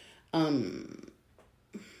trip,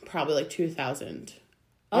 probably like 2,000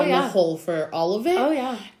 Oh, on yeah. the whole for all of it. Oh,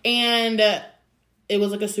 yeah. And it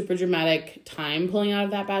was like a super dramatic time pulling out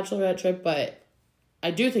of that bachelorette trip, but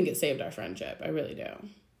I do think it saved our friendship. I really do.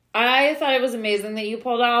 I thought it was amazing that you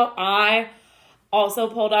pulled out. I also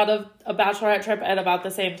pulled out of a bachelorette trip at about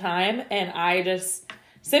the same time, and I just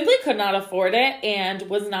simply could not afford it and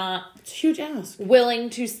was not It's a huge ask. willing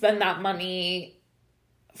to spend that money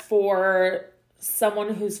for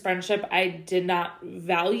someone whose friendship I did not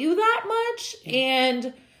value that much.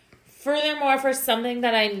 And furthermore, for something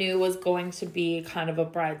that I knew was going to be kind of a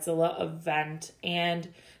Bridezilla event,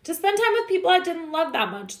 and to spend time with people I didn't love that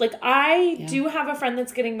much. Like, I do have a friend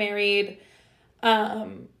that's getting married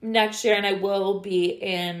next year, and I will be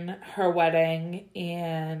in her wedding,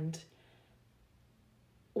 and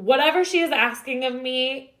whatever she is asking of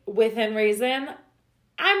me within reason,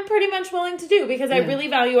 I'm pretty much willing to do, because I really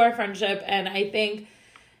value our friendship, and I think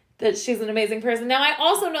that she's an amazing person. Now, I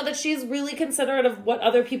also know that she's really considerate of what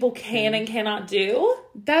other people can and cannot do.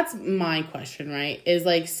 That's my question, right? Is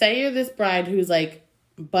like, say you're this bride who's like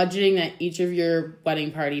budgeting that each of your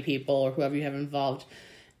wedding party people or whoever you have involved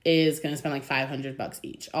is going to spend like $500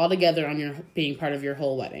 each all together on your being part of your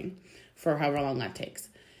whole wedding for however long that takes.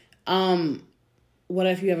 What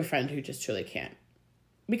if you have a friend who just truly can't?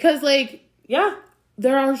 Because like, Yeah.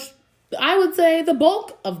 there are, I would say, the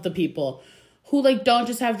bulk of the people who like don't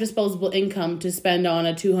just have disposable income to spend on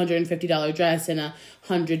a $250 dress and a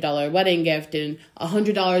 $100 wedding gift and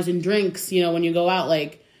 $100 in drinks, you know, when you go out.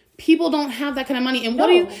 Like, people don't have that kind of money. And what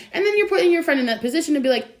do you, and then you're putting your friend in that position to be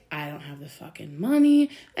like, I don't have the fucking money.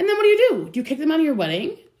 And then what do? Do you kick them out of your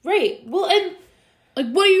wedding? Right. Well, and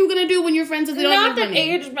Like, what are you going to do when your friends says they don't have not that money?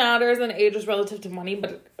 age matters and age is relative to money,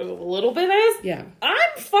 but a little bit is. Yeah.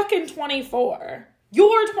 I'm fucking 24.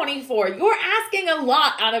 You're 24. You're asking a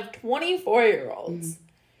lot out of 24-year-olds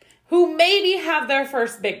who maybe have their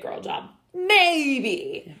first big girl job.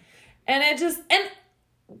 Maybe. Yeah. And it just, and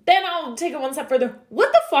then I'll take it one step further.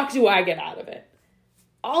 What the fuck do I get out of it?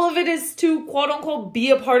 All of it is to, quote unquote,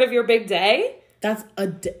 be a part of your big day.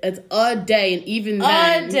 It's a day, and even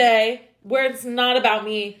then... A day where it's not about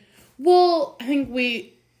me. Well, I think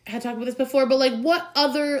we had talked about this before, but like, what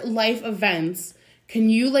other life events can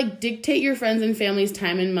you like dictate your friends and family's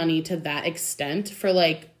time and money to that extent for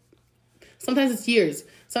like, sometimes it's years.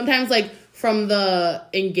 Sometimes like from the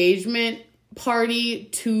engagement party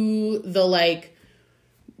to the like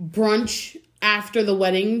brunch after the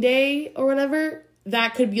wedding day or whatever,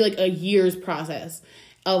 that could be like a year's process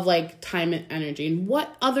of like time and energy. And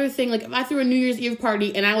what other thing, like if I threw a New Year's Eve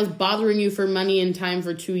party and I was bothering you for money and time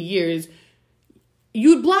for 2 years,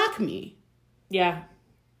 you'd block me. Yeah.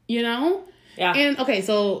 You know? Yeah. And okay,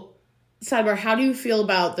 so sidebar, how do you feel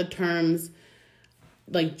about the terms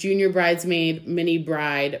like junior bridesmaid, mini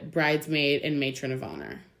bride, bridesmaid, and matron of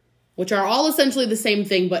honor, which are all essentially the same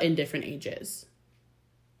thing but in different ages?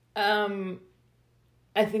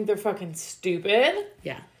 I think they're fucking stupid.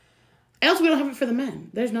 Yeah. And also, we don't have it for the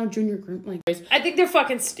men. There's no junior group like this. I think they're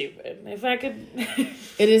fucking stupid. If I could...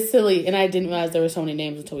 It is silly, and I didn't realize there were so many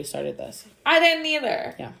names until we started this. I didn't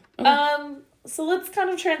either. Yeah. Okay. So let's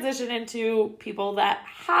kind of transition into people that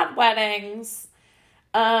had weddings.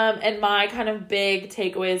 And my kind of big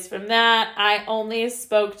takeaways from that. I only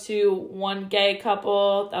spoke to one gay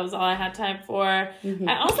couple. That was all I had time for. Mm-hmm.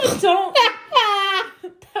 I also don't...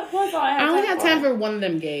 That was all I had time for. I only had time for one of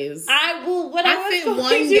them gays. What I was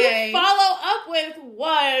going to follow up with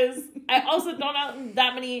was, I also don't know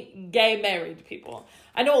that many gay married people.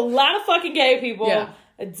 I know a lot of fucking gay people. Yeah.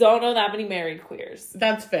 I don't know that many married queers.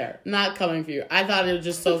 That's fair. Not coming for you. I thought it was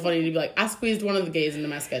just so funny to be like, I squeezed one of the gays into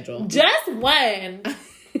my schedule. Just when?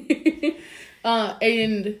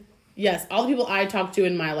 And yes, all the people I talked to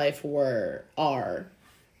in my life are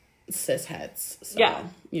cisheads. So, yeah.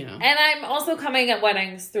 You know. And I'm also coming at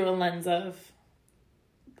weddings through a lens of,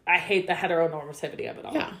 I hate the heteronormativity of it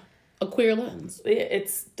all. Yeah. A queer lens.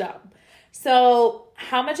 It's dumb. So,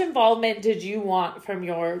 how much involvement did you want from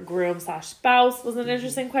your groom/spouse was an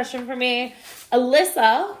interesting question for me.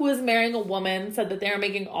 Alyssa, who is marrying a woman, said that they are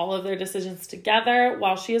making all of their decisions together.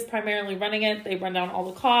 While she is primarily running it, they run down all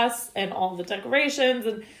the costs and all the decorations.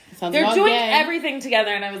 And they're doing everything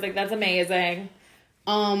together. And I was like, that's amazing.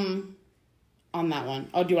 On that one.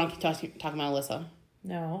 Oh, do you want to keep talking about Alyssa?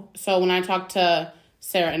 No. So, when I talked to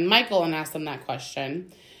Sarah and Michael and asked them that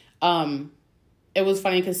question, it was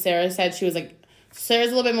funny because Sarah said she was like,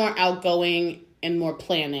 Sarah's a little bit more outgoing and more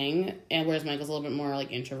planning, and whereas Michael's a little bit more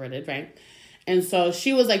like introverted, right? And so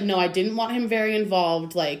she was like, no, I didn't want him very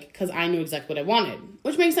involved, like, because I knew exactly what I wanted,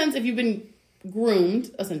 which makes sense if you've been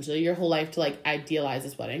groomed essentially your whole life to like idealize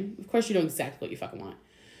this wedding. Of course, you know exactly what you fucking want.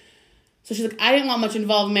 So she's like, I didn't want much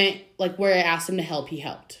involvement. Like, where I asked him to help, he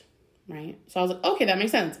helped. Right? So I was like, okay, that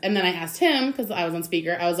makes sense. And then I asked him, because I was on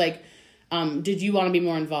speaker, I was like, did you want to be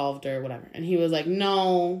more involved or whatever? And he was like,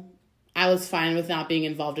 no, I was fine with not being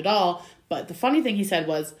involved at all. But the funny thing he said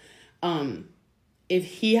was, if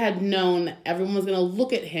he had known that everyone was going to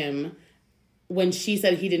look at him when she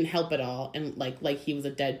said he didn't help at all, and like he was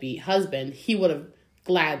a deadbeat husband, he would have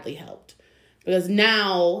gladly helped. Because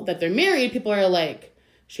now that they're married, people are like,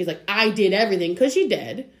 she's like, I did everything, because she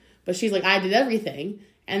did, but she's like, I did everything,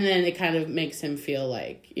 and then it kind of makes him feel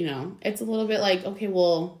like, you know, it's a little bit like, okay,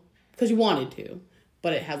 well, because you wanted to,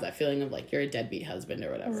 but it has that feeling of like, you're a deadbeat husband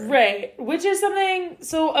or whatever. Right, which is something,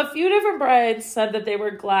 so a few different brides said that they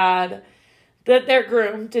were glad that their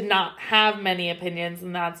groom did not have many opinions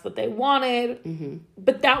and that's what they wanted. Mm-hmm.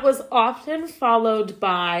 But that was often followed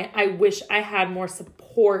by, I wish I had more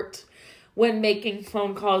support when making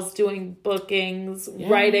phone calls, doing bookings,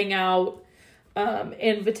 writing out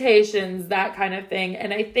invitations, that kind of thing.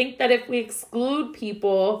 And I think that if we exclude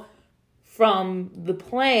people from the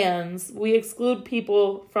plans, we exclude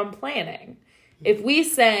people from planning. If we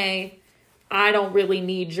say, I don't really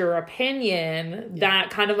need your opinion,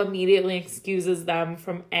 that kind of immediately excuses them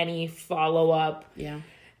from any follow-up. Yeah.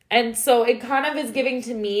 And so it kind of is giving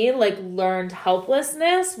to me like learned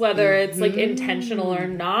helplessness, whether it's like intentional or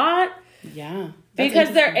not. Yeah.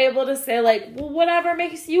 Because they're able to say like, well, whatever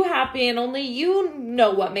makes you happy and only you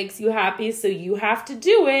know what makes you happy, so you have to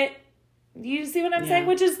do it. You see what I'm saying?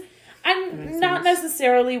 Which is not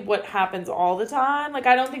necessarily what happens all the time. Like,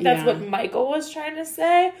 I don't think that's what Michael was trying to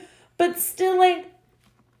say. But still, like,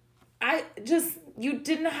 you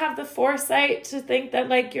didn't have the foresight to think that,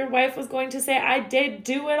 like, your wife was going to say, I did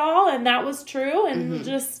do it all, and that was true, and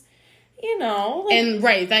just, you know. Like, and,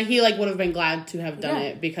 right, that he, like, would have been glad to have done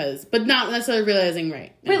it because, but not necessarily realizing,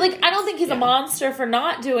 right. But, like, I don't think he's a monster for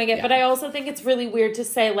not doing it, but I also think it's really weird to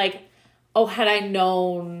say, like, oh, had I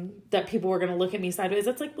known that people were going to look at me sideways,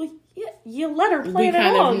 it's like, well, yeah, you let her plan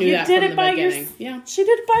it all. You did it by yourself. Yeah. She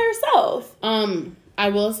did it by herself. I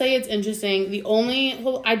will say it's interesting.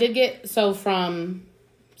 I did get, from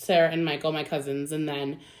Sarah and Michael, my cousins, and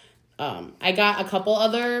then I got a couple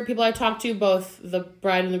other people I talked to, both the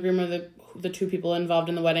bride and the groom are the two people involved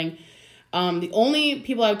in the wedding. The only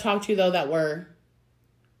people I've talked to, though, that were,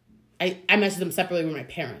 I messaged them separately were my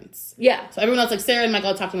parents. Yeah. So everyone else, like Sarah and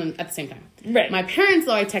Michael, I talked to them at the same time. Right. My parents,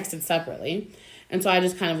 though, I texted separately. And so I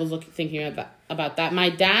just kind of was thinking about that. My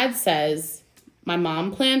dad says my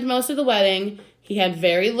mom planned most of the wedding. He had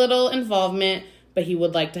very little involvement, but he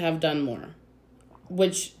would like to have done more.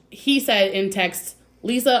 Which he said in text,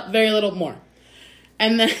 Lisa, very little more.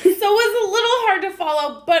 And then... So it was a little hard to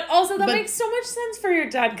follow, but also that makes so much sense for your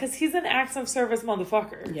dad, because he's an acts of service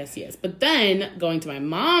motherfucker. Yes, he is. But then, going to my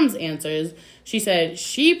mom's answers, she said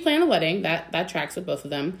she planned the wedding. That tracks with both of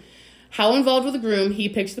them. How involved with the groom? He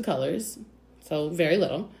picked the colors. So, very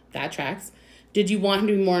little. That tracks. Did you want him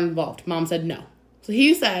to be more involved? Mom said no. So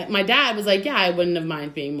he said, my dad was like, yeah, I wouldn't have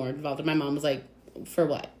minded being more involved. And my mom was like, for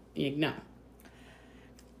what? Like, no.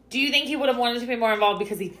 Do you think he would have wanted to be more involved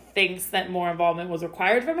because he thinks that more involvement was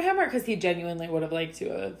required from him, or because he genuinely would have liked to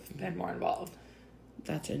have been more involved?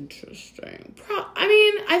 That's interesting.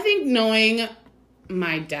 I think knowing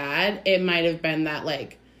my dad, it might have been that,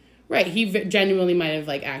 like, right, he genuinely might have,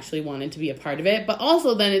 like, actually wanted to be a part of it. But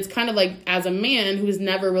also then it's kind of like, as a man who's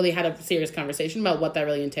never really had a serious conversation about what that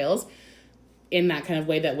really entails, in that kind of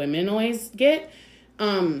way that women always get,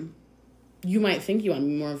 you might think you want to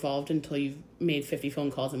be more involved until you've made 50 phone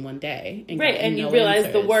calls in one day. And you realize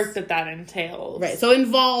answers. The work that entails. Right, so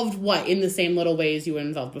involved, what, in the same little ways you were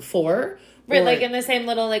involved before? Right, like in the same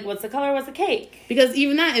little, like, what's the color, what's the cake? Because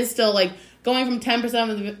even that is still, like, going from 10%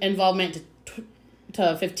 of the involvement to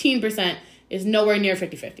 15% is nowhere near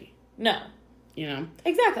 50-50. No. You know?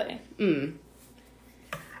 Exactly.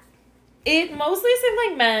 It mostly seemed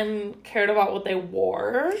like men cared about what they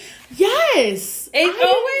wore. Yes!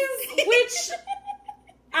 Which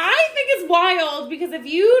I think is wild, because if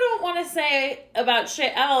you don't want to say about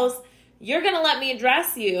shit else, you're going to let me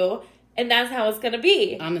dress you, and that's how it's going to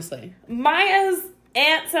be. Honestly. Maya's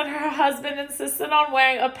aunt said her husband insisted on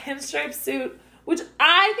wearing a pinstripe suit, which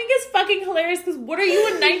I think is fucking hilarious, because what are you,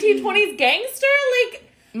 a 1920s gangster? Like...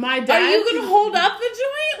 My dad... Are you going to hold up the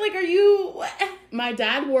joint? Like, are you... My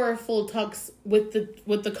dad wore a full tux with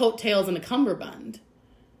the coattails and a cummerbund.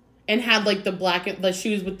 And had, like, the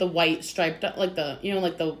shoes with the white striped... Like,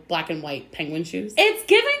 the black and white penguin shoes. It's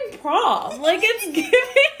giving prom. Like, it's giving...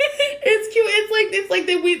 It's cute. It's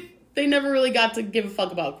like they never really got to give a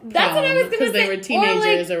fuck about prom. That's what I was going to say. Because they were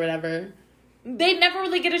teenagers or whatever. They never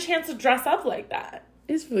really get a chance to dress up like that.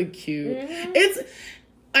 It's really cute. Mm-hmm.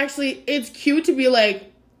 actually, it's cute to be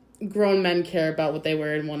like, grown men care about what they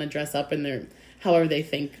wear and want to dress up in their, however they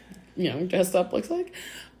think, dressed up looks like.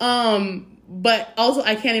 But also,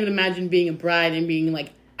 I can't even imagine being a bride and being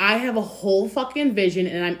like, I have a whole fucking vision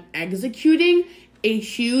and I'm executing a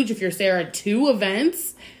huge, if you're Sarah, 2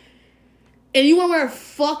 events. And you want to wear a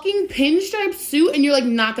fucking pinstripe suit and you're like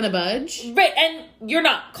not going to budge? Right, and you're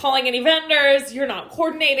not calling any vendors, you're not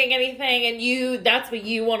coordinating anything, and that's what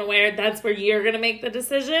you want to wear, that's where you're going to make the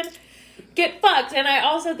decision. Get fucked. And I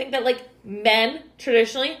also think that, like, men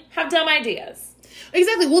traditionally have dumb ideas.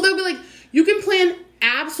 Exactly. Well, they'll be like, you can plan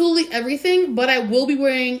absolutely everything, but I will be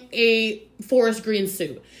wearing a forest green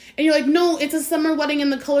suit. And you're like, no, it's a summer wedding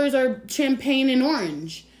and the colors are champagne and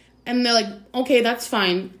orange. And they're like, okay, that's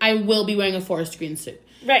fine. I will be wearing a forest green suit.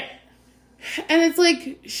 Right. And it's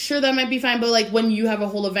like, sure, that might be fine. But like when you have a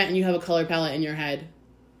whole event and you have a color palette in your head,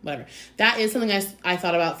 whatever. That is something I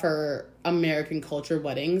thought about for American culture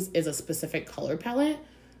weddings, is a specific color palette.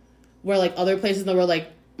 Where like other places in the world,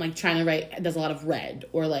 like China, right, does a lot of red.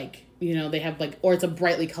 Or like, they have like, or it's a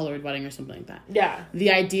brightly colored wedding or something like that. Yeah. The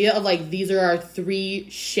idea of like, these are our 3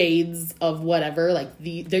 shades of whatever, like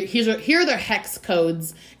here are their hex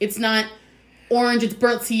codes. It's not orange, it's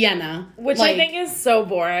burnt sienna. Which I think is so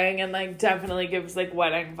boring and like definitely gives like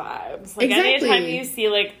wedding vibes. Like exactly. Anytime you see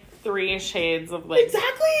like 3 shades of like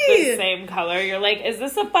exactly the same color, you're like, is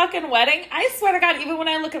this a fucking wedding? I swear to God, even when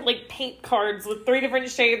I look at like paint cards with 3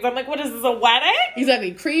 different shades, I'm like, what is this, a wedding?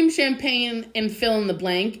 Exactly. Cream, champagne, and fill in the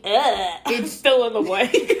blank. It's fill in the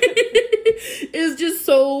blank. It's just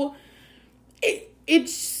so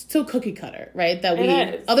it's so cookie cutter, right?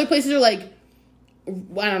 That other places are like,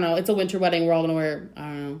 I don't know, it's a winter wedding, we're all gonna wear, I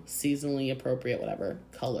don't know, seasonally appropriate whatever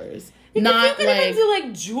colors. Not you like do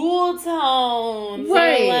like jewel tones,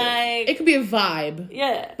 right? Or like, it could be a vibe,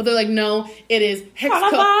 yeah. But they're like, no, it is hex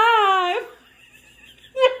code. I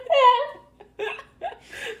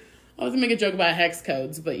was gonna make a joke about hex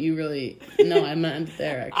codes, but you really I meant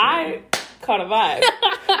there actually. I caught a vibe.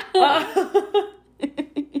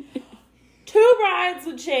 2 brides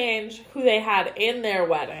would change who they had in their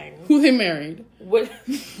wedding. Who they married. One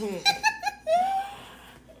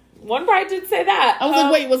bride did say that. I was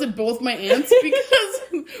like, wait, was it both my aunts? Because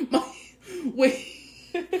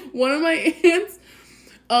one of my aunts,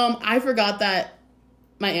 I forgot that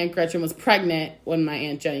my Aunt Gretchen was pregnant when my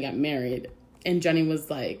Aunt Jenny got married. And Jenny was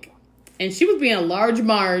like, and she was being a large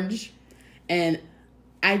Marge. And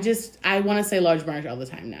I want to say large Marge all the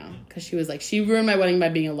time now. Because she was like, she ruined my wedding by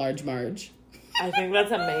being a large Marge. I think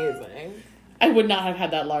that's amazing. I would not have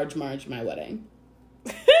had that large Marge in my wedding.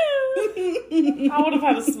 I would have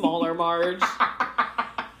had a smaller Marge.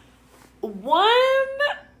 One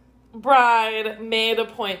bride made a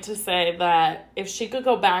point to say that if she could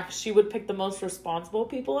go back, she would pick the most responsible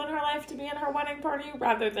people in her life to be in her wedding party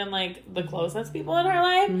rather than like the closest people in her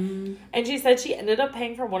life. Mm-hmm. And she said she ended up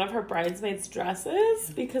paying for one of her bridesmaids' dresses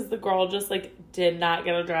because the girl just like did not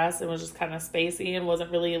get a dress and was just kind of spacey and wasn't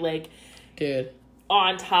really like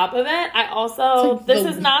on top of it. I also, like this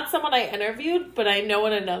is not someone I interviewed, but I know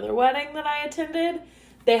in another wedding that I attended,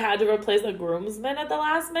 they had to replace a groomsman at the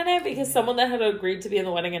last minute because someone that had agreed to be in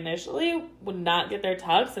the wedding initially would not get their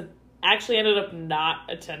tux and actually ended up not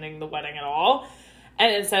attending the wedding at all.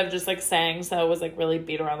 And instead of just like saying so, was like really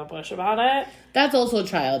beat around the bush about it. That's also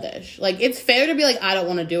childish. Like, it's fair to be like, I don't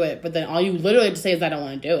want to do it, but then all you literally have to say is I don't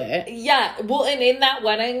want to do it. Yeah. Well, and in that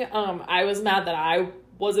wedding, I was mad that I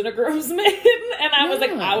wasn't a groomsman, and I was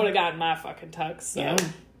like, I would have gotten my fucking tux, so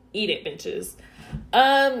eat it, bitches.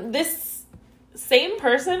 This same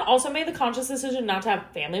person also made the conscious decision not to have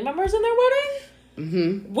family members in their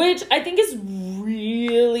wedding, which I think is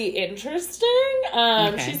really interesting.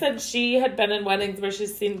 She said she had been in weddings where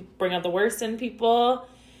she's seen bring out the worst in people,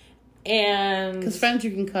 and because friends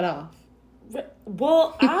you can cut off.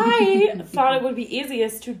 Well, I thought it would be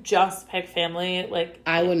easiest to just pick family. Like,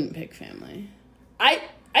 I wouldn't pick family.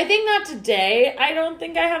 I think not today. I don't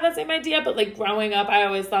think I have that same idea, but like growing up, I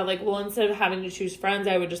always thought like, well, instead of having to choose friends,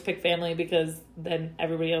 I would just pick family because then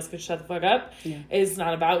everybody else could shut the fuck up. Yeah. It's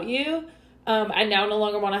not about you. I now no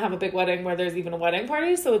longer want to have a big wedding where there's even a wedding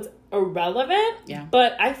party, so it's irrelevant. Yeah.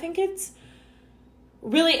 But I think it's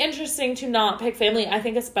really interesting to not pick family. I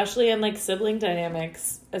think especially in like sibling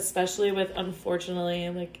dynamics, especially with, unfortunately,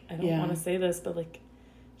 like, I don't want to say this, but like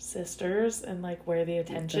sisters and like where the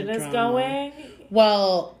attention is going.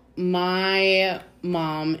 Well, my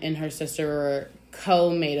mom and her sister were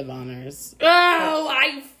co-maid of honors.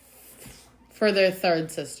 For their third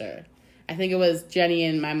sister. I think it was Jenny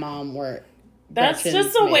and my mom were. That's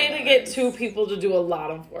just a way to get 2 people to do a lot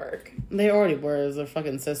of work. They already were as their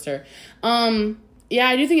fucking sister. Yeah,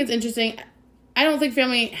 I do think it's interesting. I don't think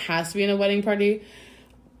family has to be in a wedding party.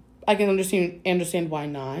 I can understand why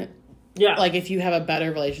not. Yeah. Like, if you have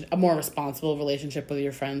a more responsible relationship with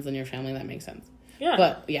your friends and your family, that makes sense. Yeah.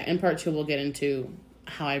 But, yeah, in part 2, we'll get into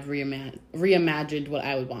how I've reimagined what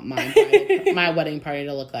I would want my wedding party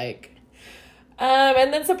to look like.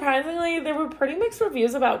 And then, surprisingly, there were pretty mixed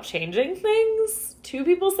reviews about changing things. 2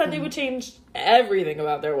 people said they would change everything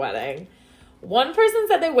about their wedding. One person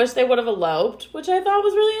said they wish they would have eloped, which I thought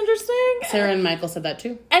was really interesting. Sarah and Michael said that,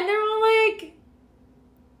 too. And they're all like,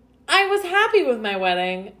 I was happy with my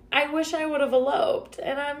wedding. I wish I would have eloped.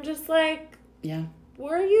 And I'm just like, yeah.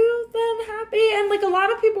 Were you then happy? And like a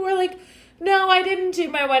lot of people were like, no, I didn't do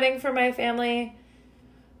my wedding for my family.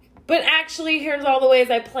 But actually, here's all the ways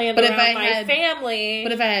I planned around my family.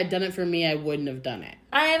 But if I had done it for me, I wouldn't have done it.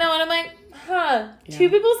 I know. And I'm like, huh. Yeah. 2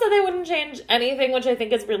 people said they wouldn't change anything, which I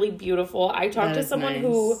think is really beautiful. I talked to someone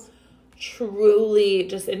who truly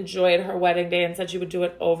just enjoyed her wedding day and said she would do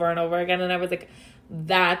it over and over again. And I was like,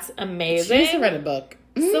 that's amazing. She used to write a book.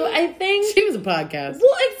 So I think... She was a podcast.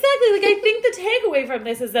 Well, exactly. Like, I think the takeaway from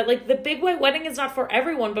this is that, like, the big white wedding is not for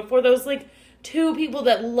everyone, but for those, like, 2 people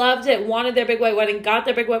that loved it, wanted their big white wedding, got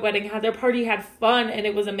their big white wedding, had their party, had fun, and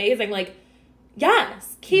it was amazing. Like,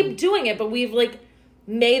 yes, keep doing it, but we've, like,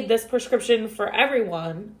 made this prescription for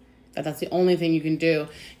everyone. That's the only thing you can do.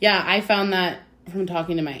 Yeah, I found that from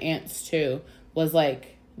talking to my aunts, too, was,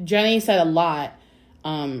 like, Jenny said a lot,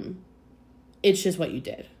 it's just what you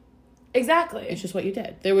did. Exactly. It's just what you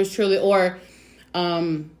did. There was truly, or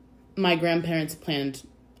my grandparents planned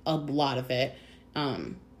a lot of it,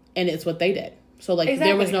 and it's what they did. So, like,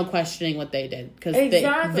 there was no questioning what they did, because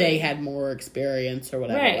they had more experience or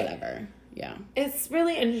whatever. Yeah. It's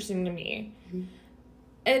really interesting to me. Mm-hmm.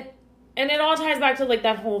 And it all ties back to, like,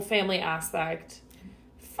 that whole family aspect.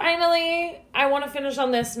 Finally, I want to finish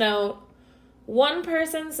on this note. One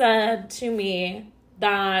person said to me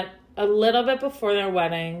that a little bit before their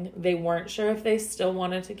wedding, they weren't sure if they still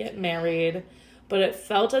wanted to get married, but it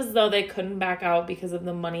felt as though they couldn't back out because of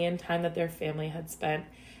the money and time that their family had spent.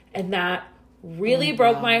 And that really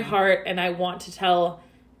broke my heart, and I want to tell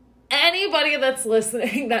anybody that's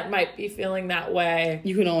listening that might be feeling that way.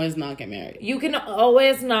 You can always not get married. You can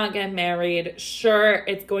always not get married. Sure,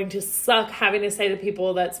 it's going to suck having to say to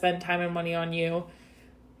people that spend time and money on you,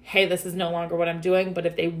 hey, this is no longer what I'm doing. But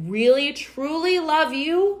if they really, truly love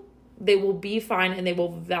you, they will be fine, and they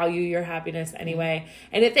will value your happiness anyway.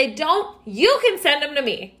 And if they don't, you can send them to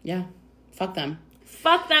me. Yeah. Fuck them.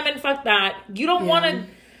 Fuck them and fuck that. You don't want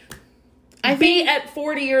to be at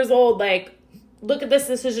 40 years old, like, look at this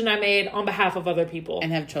decision I made on behalf of other people.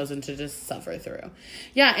 And have chosen to just suffer through.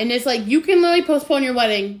 Yeah, and it's like, you can literally postpone your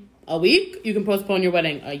wedding a week. You can postpone your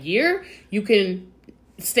wedding a year. You can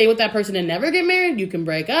stay with that person and never get married. You can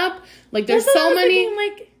break up. Like, there's so many...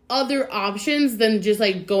 other options than just,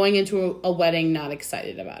 like, going into a wedding not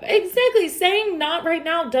excited about it. Exactly. Saying not right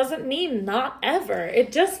now doesn't mean not ever.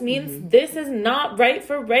 It just means this is not right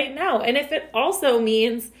for right now. And if it also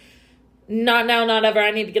means not now, not ever,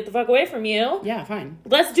 I need to get the fuck away from you. Yeah, fine.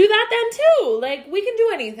 Let's do that then, too. Like, we can do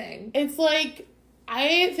anything. It's like,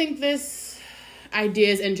 I think this idea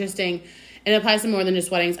is interesting, and it applies to more than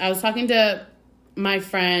just weddings. I was talking to my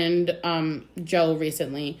friend, Joe,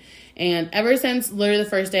 recently, and ever since literally the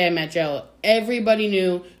first day I met Joe, everybody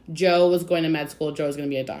knew Joe was going to med school. Joe was going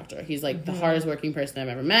to be a doctor. He's like the hardest working person I've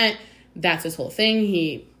ever met. That's his whole thing.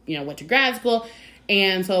 He, went to grad school.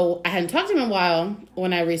 And so I hadn't talked to him in a while.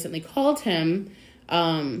 When I recently called him,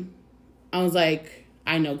 I was like,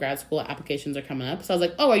 I know grad school applications are coming up. So I was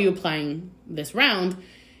like, oh, are you applying this round?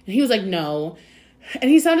 And he was like, no. And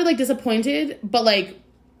he sounded like disappointed, but like,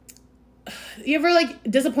 you ever like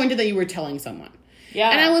disappointed that you were telling someone?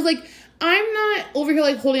 Yeah. And I was like, I'm not over here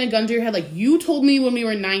like holding a gun to your head. Like, you told me when we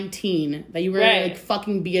were 19 that you were gonna like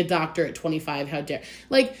fucking be a doctor at 25. How dare?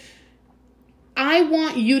 Like, I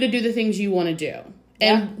want you to do the things you want to do.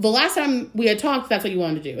 And the last time we had talked, that's what you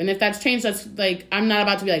wanted to do. And if that's changed, that's like, I'm not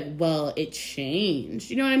about to be like, well, it changed.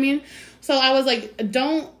 You know what I mean? So I was like, I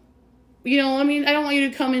don't want you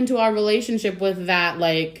to come into our relationship with that,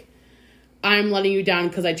 like, I'm letting you down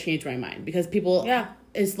because I changed my mind. Because people... Yeah.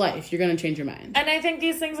 It's life. You're going to change your mind. And I think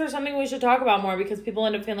these things are something we should talk about more, because people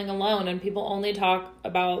end up feeling alone, and people only talk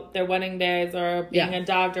about their wedding days or being a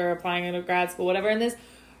doctor or applying into grad school, whatever, in this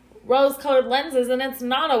rose-colored lenses, and it's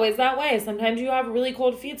not always that way. Sometimes you have really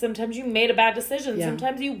cold feet. Sometimes you made a bad decision. Yeah.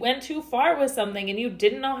 Sometimes you went too far with something and you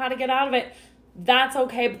didn't know how to get out of it. That's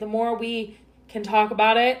okay, but the more we can talk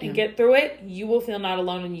about it and get through it, you will feel not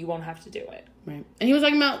alone and you won't have to do it. Right. And he was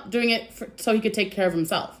talking about doing it so he could take care of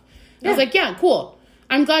himself. And I was like, yeah, cool.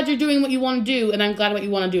 I'm glad you're doing what you want to do, and I'm glad what you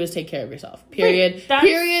want to do is take care of yourself. Period. Right, that's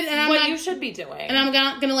Period. And I'm what not, you should be doing. And I'm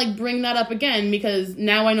not gonna like bring that up again because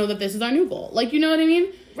now I know that this is our new goal. Like, you know what I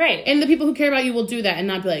mean? Right. And the people who care about you will do that and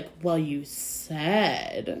not be like, well, you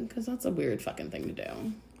said, because that's a weird fucking thing to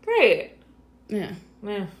do. Right. Yeah.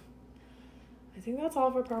 Yeah. I think that's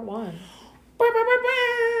all for part 1. We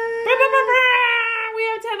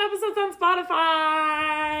have 10 episodes on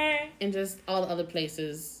Spotify. And just all the other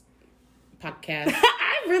places. Podcast.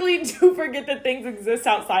 I really do forget that things exist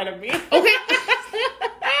outside of me. Okay.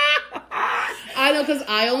 I know, because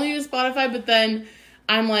I only use Spotify, but then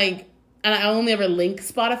I'm like, and I only ever link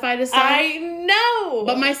Spotify to stuff. I know.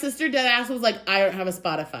 But my sister deadass was like, I don't have a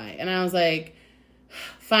Spotify. And I was like,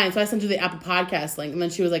 fine. So I sent her the Apple Podcast link. And then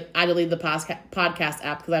she was like, I deleted the podcast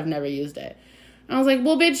app because I've never used it. I was like,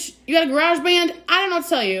 well, bitch, you got a GarageBand? I don't know what to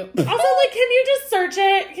tell you. Also, like, can you just search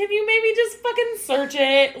it? Can you maybe just fucking search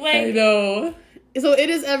it? Like, I know. So it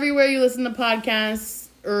is everywhere you listen to podcasts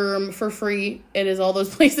for free. It is all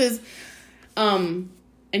those places. And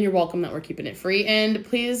you're welcome that we're keeping it free. And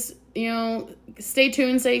please, stay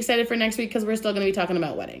tuned, stay excited for next week because we're still going to be talking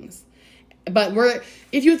about weddings. But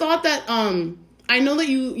if you thought that, I know that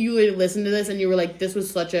you would listen to this and you were like, this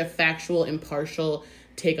was such a factual, impartial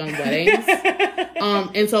take on weddings.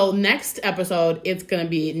 And so next episode, it's going to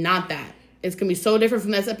be not that. It's going to be so different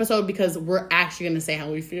from this episode because we're actually going to say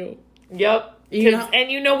how we feel. Yep.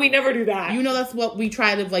 And we never do that. That's what we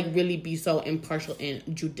try to like really be so impartial and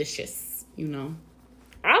judicious,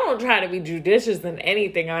 I don't try to be judicious in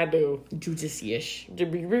anything I do. Judicious.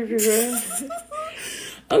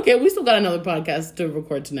 Okay, we still got another podcast to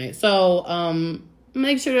record tonight. So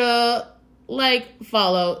make sure to like,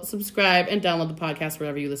 follow, subscribe, and download the podcast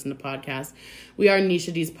wherever you listen to podcasts. We are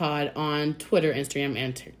Nisha D's Pod on Twitter, Instagram,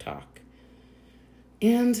 and TikTok.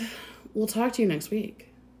 And we'll talk to you next week.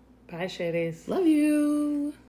 Bye, shadies. Love you.